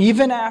repent,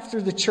 even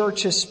after the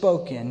church has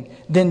spoken,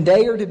 then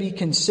they are to be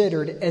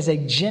considered as a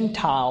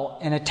Gentile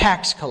and a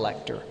tax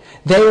collector.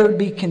 They are to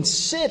be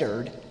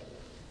considered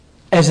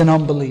as an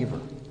unbeliever.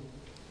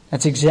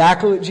 That's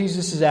exactly what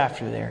Jesus is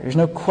after there. There's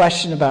no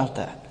question about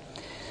that.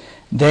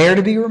 They are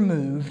to be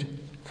removed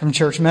from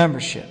church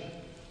membership.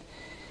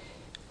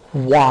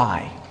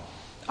 Why?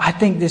 I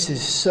think this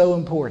is so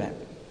important.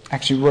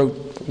 Actually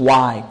wrote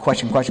why,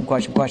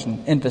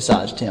 question,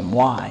 emphasized him,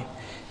 why.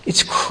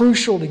 It's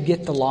crucial to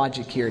get the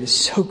logic here. It is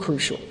so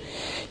crucial.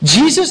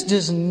 Jesus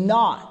does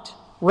not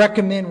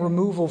recommend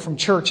removal from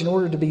church in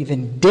order to be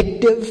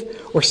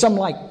vindictive or some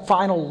like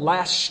final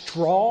last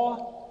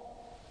straw.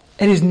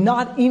 It is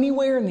not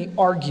anywhere in the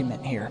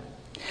argument here.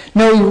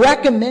 No, he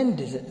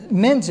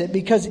recommends it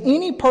because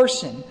any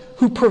person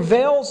who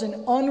prevails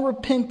in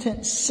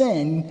unrepentant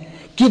sin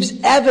gives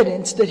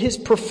evidence that his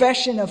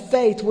profession of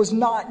faith was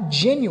not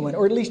genuine,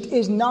 or at least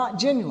is not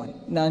genuine.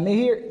 Now, let me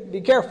hear,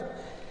 be careful.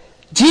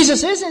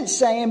 Jesus isn't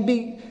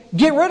saying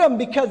get rid of them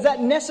because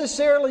that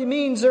necessarily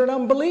means they're an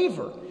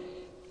unbeliever.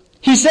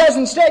 He says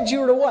instead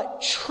you are to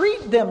what?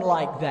 Treat them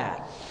like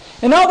that.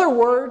 In other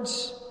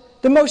words,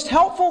 the most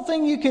helpful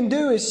thing you can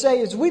do is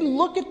say, as we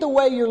look at the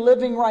way you're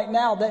living right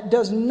now, that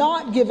does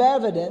not give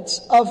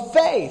evidence of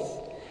faith.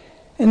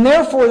 And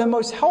therefore, the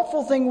most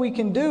helpful thing we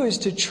can do is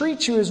to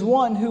treat you as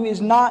one who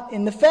is not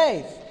in the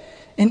faith.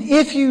 And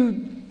if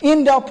you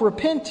end up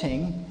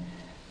repenting,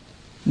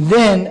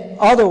 then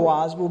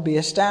otherwise will be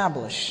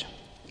established.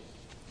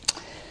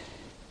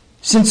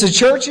 Since the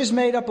church is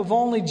made up of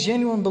only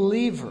genuine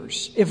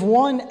believers, if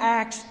one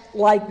acts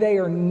like they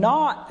are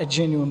not a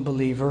genuine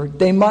believer,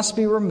 they must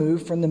be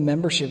removed from the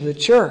membership of the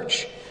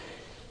church.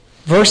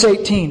 Verse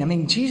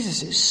 18,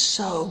 Jesus is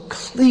so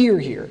clear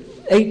here.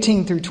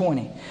 18 through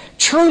 20.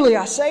 Truly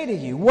I say to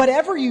you,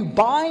 whatever you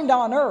bind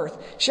on earth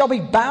shall be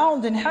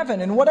bound in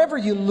heaven, and whatever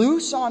you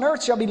loose on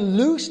earth shall be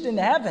loosed in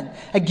heaven.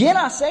 Again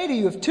I say to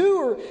you, if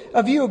two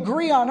of you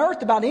agree on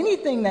earth about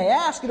anything they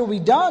ask, it will be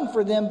done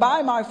for them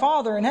by my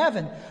Father in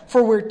heaven.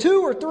 For where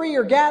 2 or 3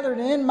 are gathered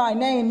in my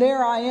name,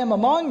 there I am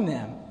among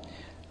them.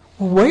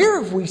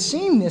 Where have we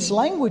seen this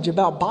language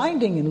about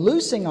binding and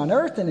loosing on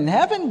earth and in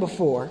heaven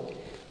before?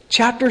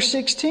 Chapter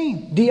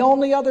 16. The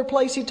only other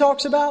place he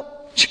talks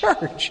about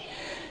church.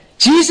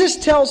 Jesus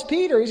tells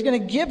Peter he's going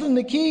to give him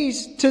the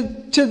keys to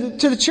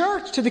the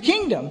church, to the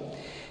kingdom.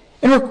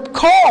 And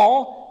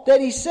recall that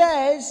he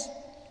says,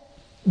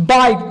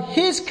 by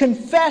his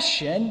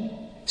confession,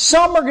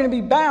 some are going to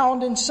be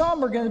bound and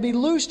some are going to be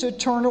loosed to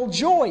eternal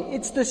joy.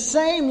 It's the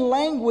same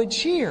language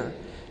here.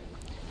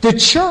 The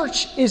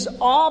church is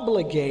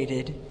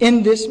obligated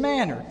in this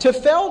manner. To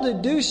fail to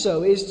do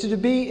so is to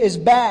be as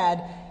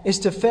bad as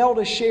to fail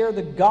to share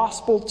the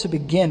gospel to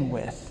begin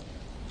with.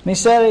 Let me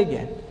say it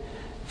again.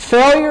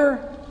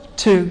 Failure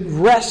to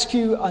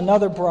rescue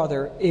another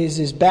brother is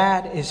as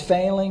bad as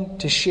failing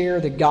to share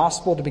the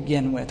gospel to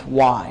begin with.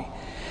 Why?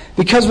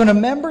 Because when a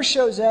member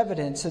shows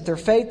evidence that their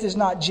faith is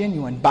not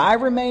genuine by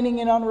remaining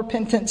in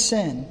unrepentant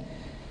sin,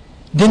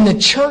 then the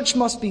church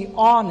must be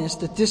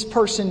honest that this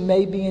person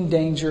may be in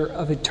danger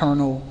of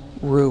eternal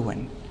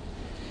ruin.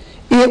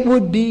 It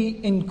would be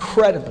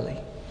incredibly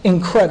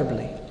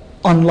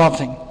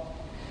unloving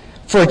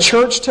for a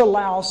church to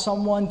allow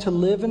someone to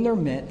live in their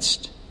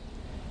midst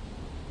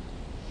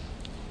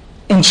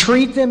and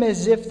treat them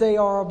as if they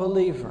are a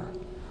believer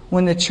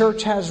when the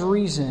church has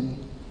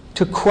reason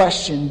to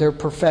question their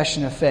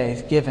profession of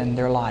faith given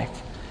their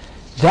life.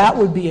 That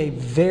would be a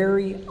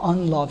very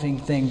unloving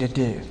thing to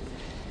do.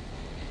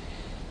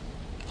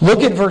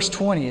 Look at verse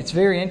 20. It's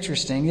very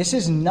interesting. This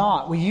is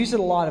not, we use it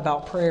a lot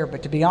about prayer,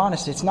 but to be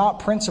honest, it's not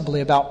principally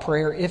about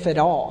prayer, if at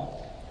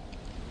all.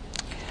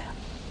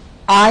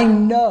 I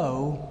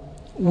know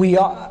we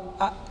are...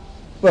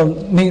 Well,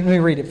 let me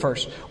read it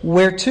first.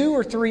 Where 2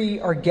 or 3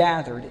 are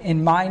gathered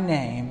in my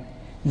name,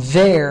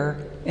 there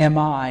am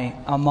I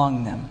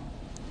among them.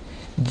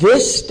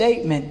 This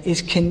statement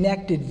is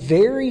connected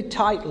very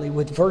tightly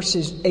with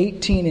verses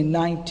 18 and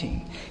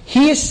 19.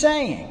 He is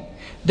saying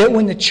that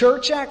when the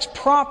church acts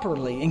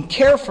properly and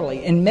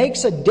carefully and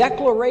makes a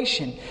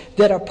declaration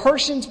that a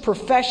person's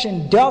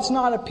profession does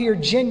not appear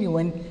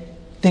genuine,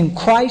 then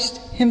Christ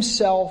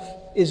Himself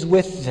is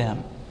with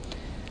them.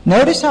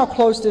 Notice how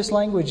close this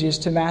language is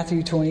to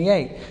Matthew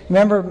 28.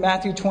 Remember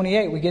Matthew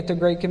 28, we get the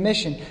Great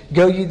Commission.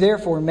 Go ye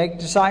therefore and make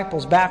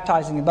disciples,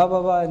 baptizing, and blah,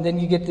 blah, blah. And then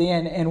you get the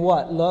end, and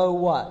what? Lo,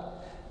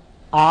 what?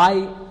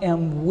 I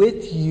am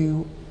with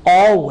you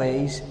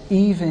always,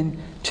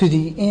 even to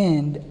the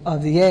end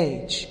of the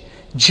age.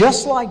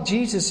 Just like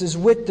Jesus is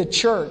with the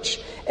church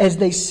as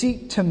they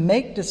seek to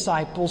make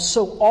disciples,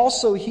 so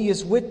also He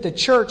is with the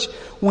church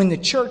when the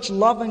church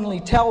lovingly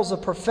tells a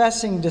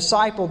professing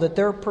disciple that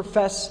their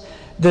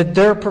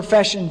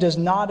profession does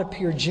not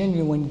appear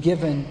genuine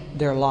given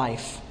their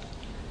life.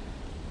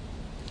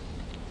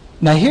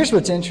 Now here's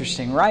what's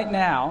interesting. Right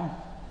now,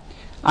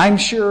 I'm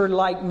sure,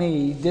 like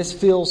me, this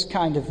feels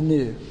kind of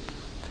new,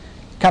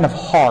 kind of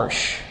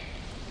harsh.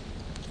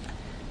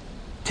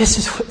 This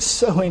is what's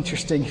so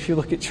interesting if you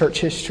look at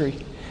church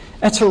history.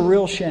 That's a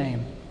real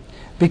shame,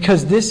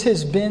 because this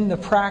has been the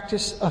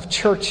practice of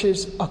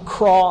churches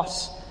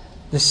across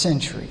the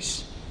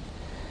centuries.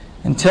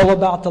 Until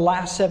about the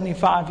last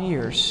 75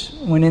 years,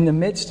 when in the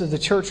midst of the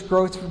church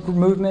growth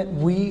movement,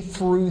 we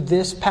threw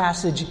this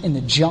passage in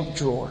the junk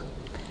drawer.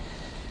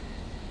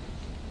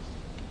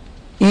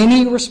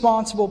 Any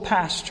responsible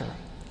pastor,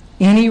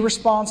 any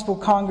responsible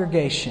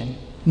congregation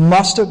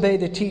must obey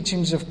the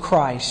teachings of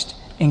Christ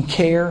and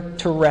care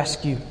to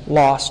rescue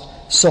lost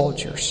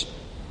soldiers.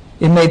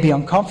 It may be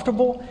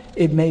uncomfortable,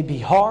 it may be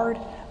hard,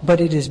 but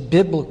it is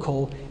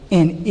biblical,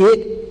 and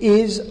it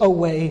is a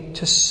way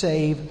to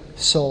save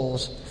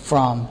souls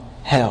from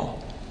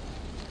hell.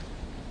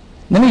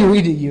 Let me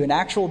read to you an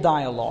actual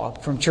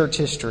dialogue from church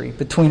history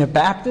between a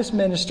Baptist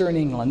minister in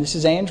England. This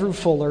is Andrew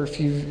Fuller, if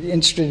you're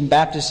interested in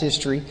Baptist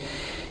history.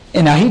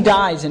 And now he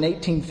dies in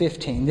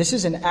 1815. This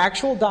is an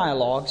actual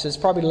dialogue, so it's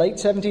probably late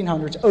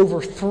 1700s,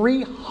 over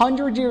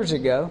 300 years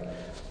ago.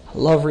 I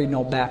love reading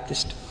old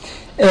Baptist.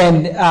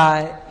 And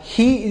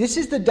this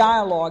is the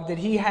dialogue that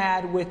he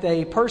had with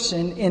a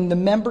person in the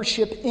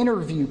membership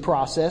interview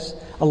process.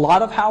 A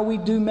lot of how we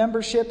do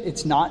membership,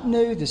 it's not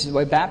new. This is the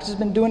way Baptists have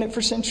been doing it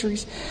for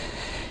centuries.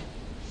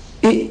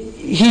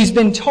 He's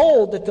been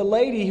told that the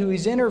lady who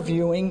he's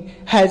interviewing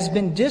has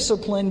been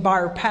disciplined by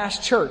her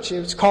past church.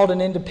 It's called an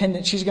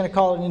independent. She's going to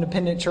call it an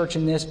independent church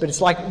in this, but it's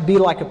like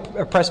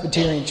a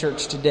Presbyterian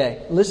church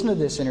today. Listen to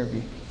this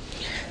interview.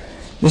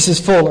 This is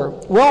Fuller.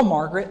 Well,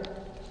 Margaret,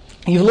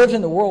 you've lived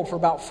in the world for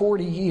about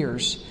 40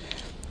 years.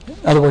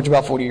 In other words,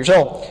 about 40 years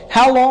old.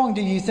 How long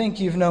do you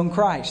think you've known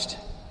Christ?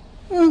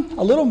 A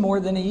little more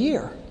than a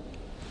year.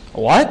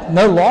 What?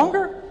 No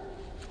longer?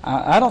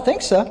 I don't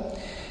think so.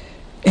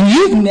 And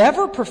you've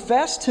never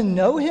professed to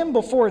know Him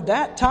before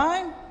that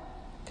time?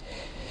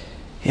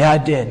 Yeah, I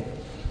did.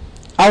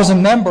 I was a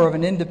member of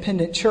an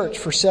independent church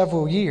for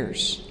several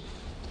years.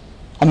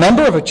 A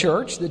member of a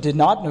church that did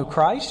not know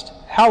Christ?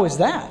 How is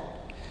that?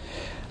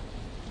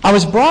 I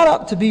was brought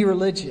up to be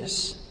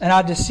religious, and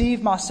I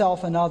deceived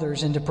myself and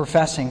others into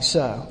professing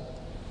so.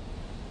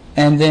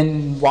 And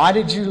then why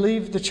did you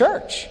leave the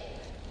church?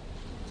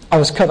 I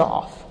was cut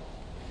off.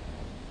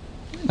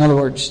 In other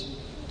words,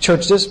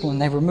 church discipline,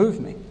 they removed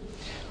me.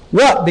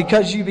 What?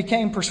 Because you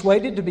became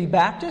persuaded to be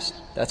Baptist?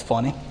 That's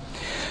funny.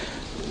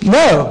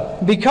 No,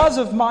 because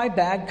of my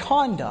bad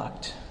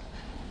conduct.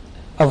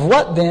 Of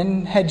what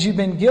then had you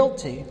been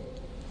guilty?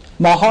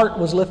 My heart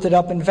was lifted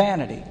up in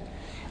vanity.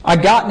 I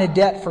got into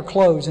debt for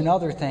clothes and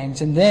other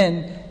things, and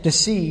then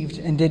deceived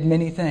and did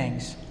many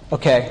things.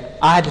 Okay,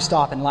 I had to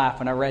stop and laugh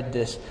when I read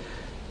this.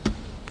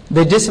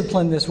 They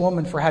disciplined this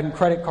woman for having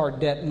credit card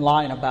debt and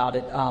lying about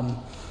it.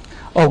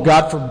 Oh,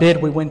 God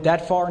forbid we went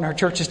that far in our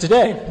churches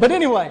today. But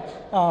anyway,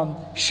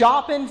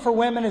 shopping for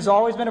women has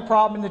always been a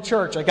problem in the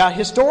church. I got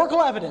historical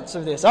evidence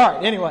of this. All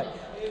right, anyway.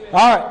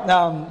 All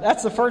right,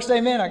 that's the first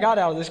amen I got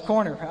out of this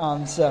corner.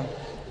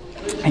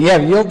 Yeah,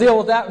 you'll deal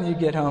with that when you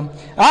get home.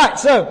 All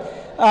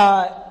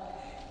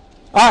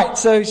right,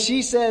 so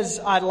she says,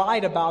 I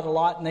lied about a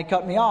lot and they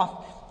cut me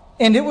off.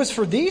 And it was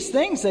for these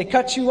things they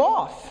cut you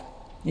off.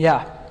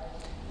 Yeah.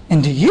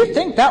 And do you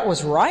think that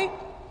was right?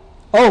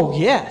 Oh,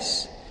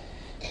 yes.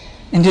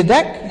 And did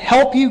that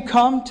help you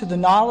come to the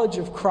knowledge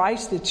of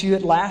Christ that you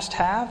at last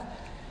have?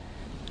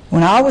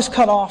 When I was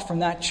cut off from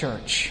that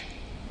church,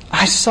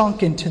 I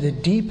sunk into the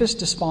deepest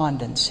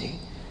despondency.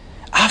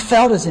 I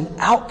felt as an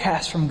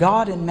outcast from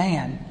God and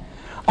man.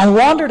 I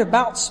wandered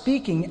about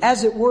speaking,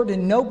 as it were, to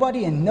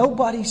nobody and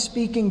nobody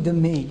speaking to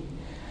me.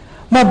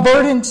 My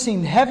burden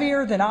seemed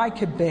heavier than I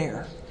could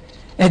bear.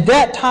 At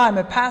that time,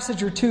 a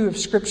passage or two of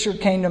Scripture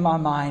came to my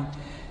mind,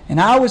 and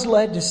I was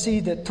led to see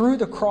that through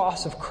the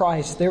cross of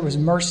Christ there was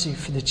mercy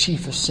for the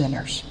chief of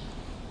sinners.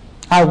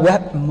 I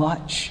wept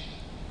much.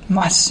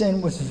 My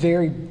sin was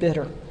very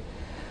bitter.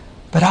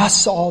 But I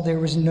saw there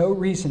was no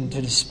reason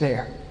to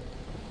despair.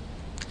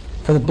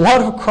 For the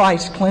blood of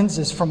Christ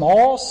cleanses from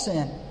all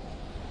sin.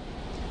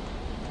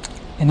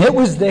 And it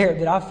was there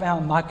that I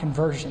found my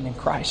conversion in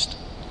Christ.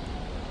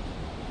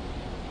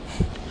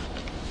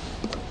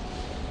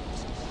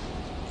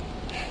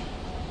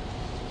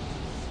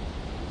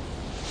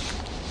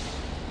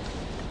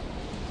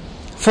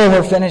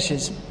 Fuller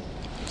finishes.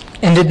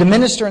 And did the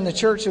minister in the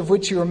church of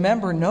which you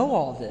remember know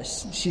all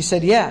this? She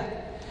said, yeah.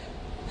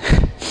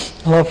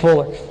 I love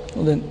Fuller.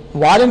 Well, then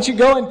why didn't you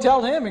go and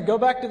tell him and go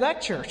back to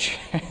that church?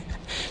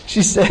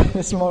 She said,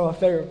 this is one of my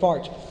favorite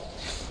parts.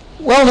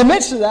 Well, in the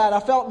midst of that, I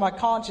felt in my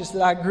conscience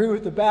that I agree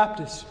with the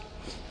Baptists.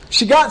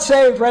 She got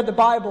saved, read the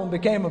Bible, and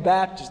became a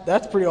Baptist.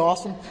 That's pretty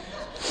awesome.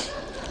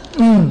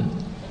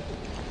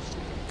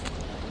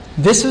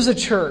 This was a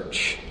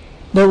church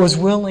that was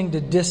willing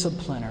to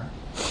discipline her.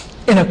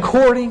 And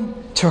according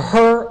to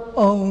her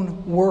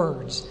own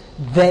words,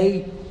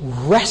 they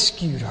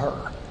rescued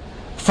her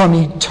from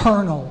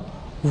eternal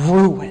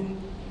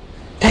ruin.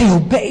 They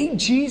obeyed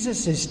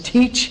Jesus'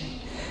 teaching.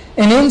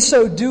 And in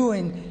so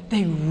doing,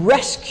 they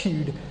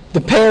rescued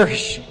the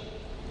perishing.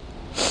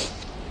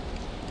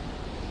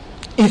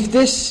 If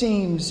this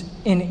seems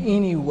in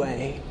any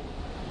way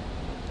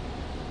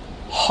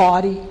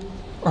haughty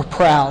or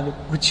proud,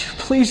 would you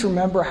please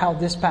remember how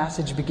this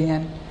passage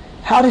began?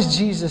 How does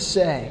Jesus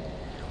say?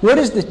 What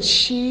is the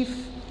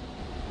chief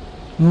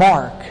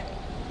mark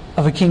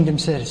of a kingdom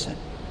citizen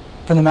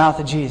from the mouth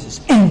of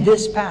Jesus? In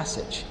this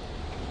passage,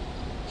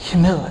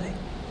 humility.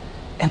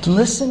 And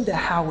listen to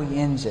how he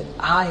ends it.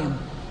 I am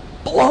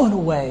blown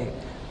away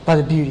by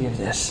the beauty of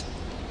this.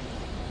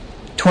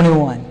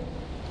 21.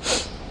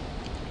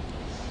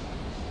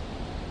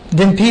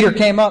 Then Peter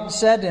came up and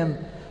said to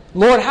him,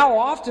 Lord, how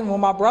often will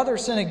my brother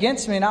sin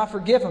against me and I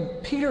forgive him?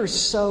 Peter is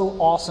so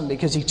awesome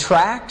because he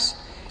tracks,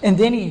 and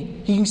then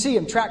you can see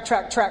him track,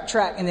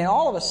 and then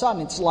all of a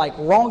sudden it's like,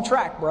 wrong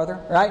track, brother,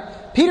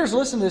 right? Peter's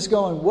listening to this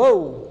going,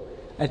 whoa,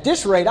 at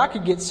this rate I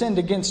could get sinned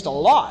against a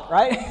lot,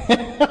 right?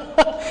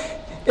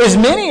 As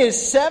many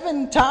as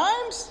 7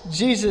 times?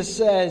 Jesus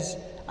says,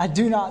 I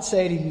do not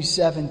say to you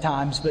 7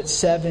 times, but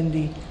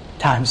 70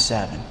 times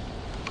 7.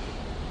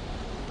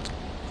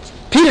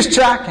 Peter's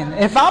tracking.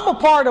 If I'm a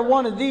part of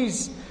one of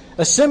these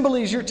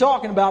assemblies you're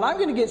talking about, I'm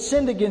going to get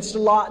sinned against a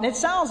lot. And it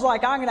sounds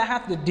like I'm going to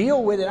have to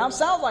deal with it. It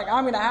sounds like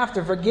I'm going to have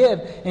to forgive.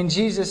 And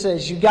Jesus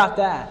says, you got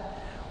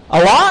that.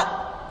 A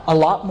lot? A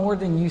lot more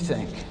than you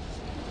think.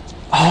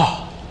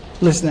 Oh,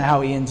 listen to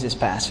how he ends this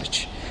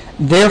passage.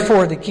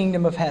 Therefore, the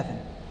kingdom of heaven,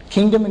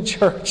 kingdom and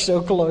church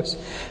so close,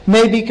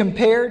 may be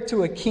compared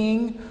to a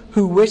king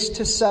who wished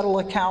to settle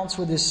accounts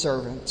with his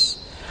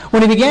servants.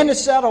 When he began to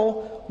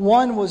settle,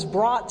 one was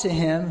brought to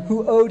him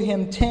who owed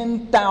him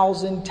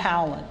 10,000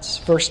 talents.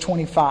 Verse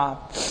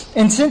 25.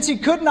 And since he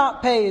could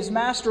not pay, his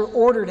master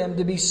ordered him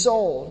to be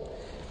sold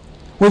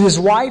with his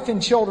wife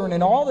and children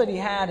and all that he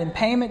had, and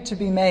payment to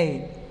be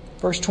made.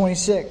 Verse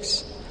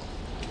 26.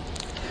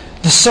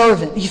 The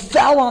servant, he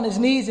fell on his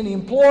knees and he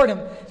implored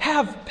him,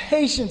 have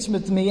patience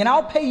with me and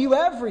I'll pay you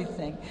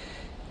everything.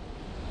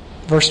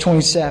 Verse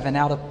 27.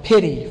 Out of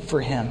pity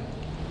for him,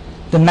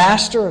 the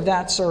master of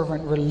that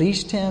servant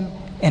released him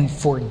and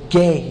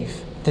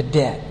forgave the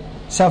debt.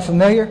 Sound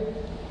familiar?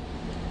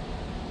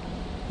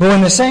 But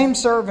when the same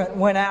servant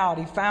went out,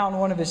 he found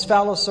one of his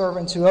fellow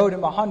servants who owed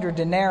him 100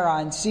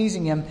 denarii, and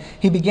seizing him,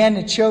 he began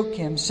to choke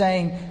him,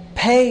 saying,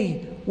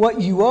 pay what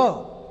you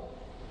owe.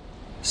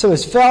 So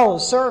his fellow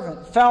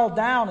servant fell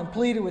down and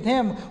pleaded with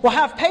him, well,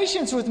 have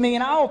patience with me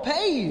and I will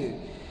pay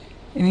you.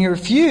 And he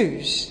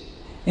refused.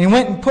 And he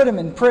went and put him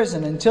in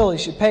prison until he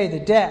should pay the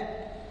debt.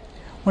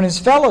 When his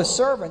fellow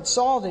servants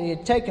saw that he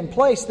had taken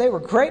place, they were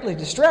greatly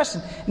distressed,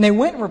 and they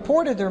went and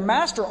reported to their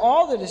master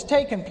all that has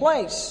taken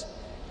place.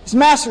 His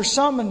master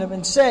summoned him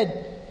and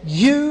said,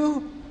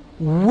 you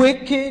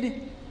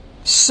wicked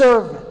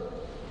servant,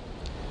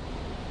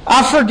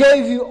 I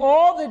forgave you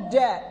all the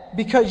debt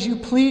because you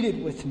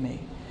pleaded with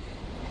me.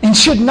 And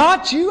should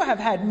not you have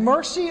had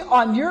mercy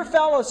on your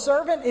fellow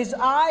servant as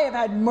I have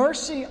had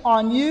mercy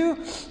on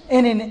you?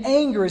 And in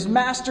anger his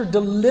master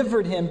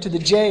delivered him to the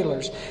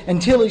jailers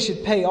until he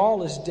should pay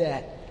all his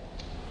debt.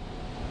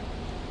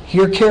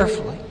 Hear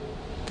carefully.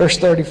 Verse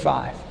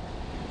 35.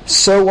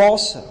 So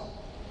also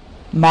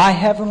my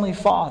heavenly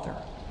Father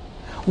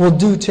will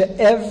do to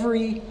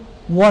every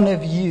one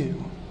of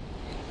you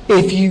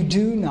if you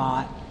do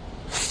not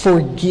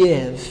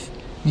forgive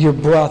your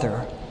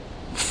brother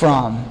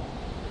from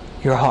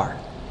your heart.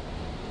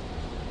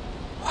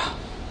 Wow.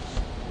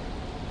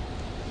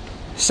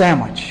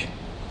 Sandwich.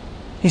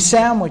 He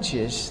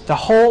sandwiches the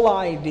whole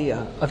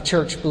idea of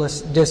church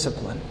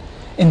discipline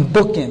and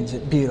bookends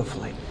it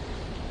beautifully.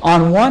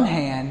 On one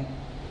hand,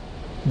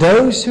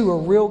 those who are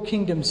real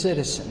kingdom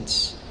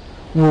citizens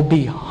will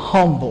be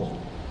humble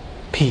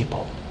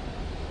people.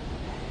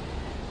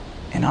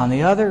 And on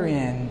the other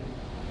end,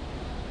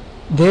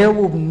 there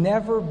will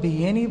never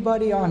be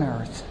anybody on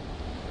earth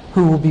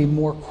who will be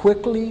more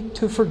quickly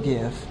to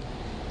forgive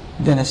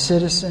than a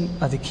citizen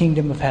of the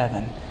kingdom of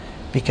heaven,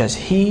 because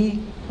he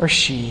or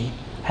she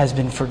has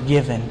been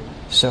forgiven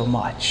so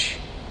much.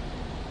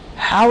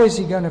 How is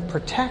he going to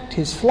protect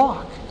his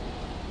flock?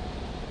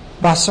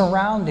 By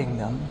surrounding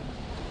them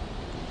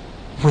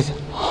with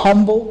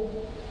humble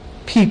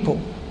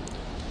people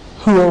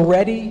who are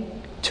ready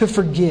to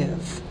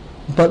forgive,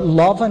 but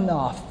love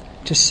enough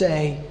to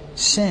say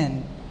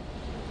sin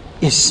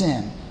is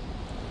sin.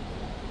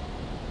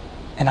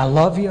 And I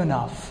love you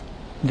enough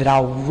that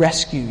I'll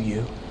rescue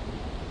you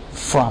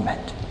from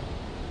it.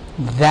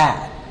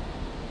 That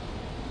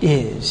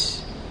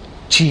is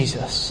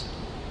Jesus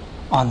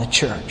on the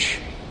church.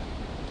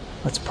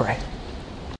 Let's pray.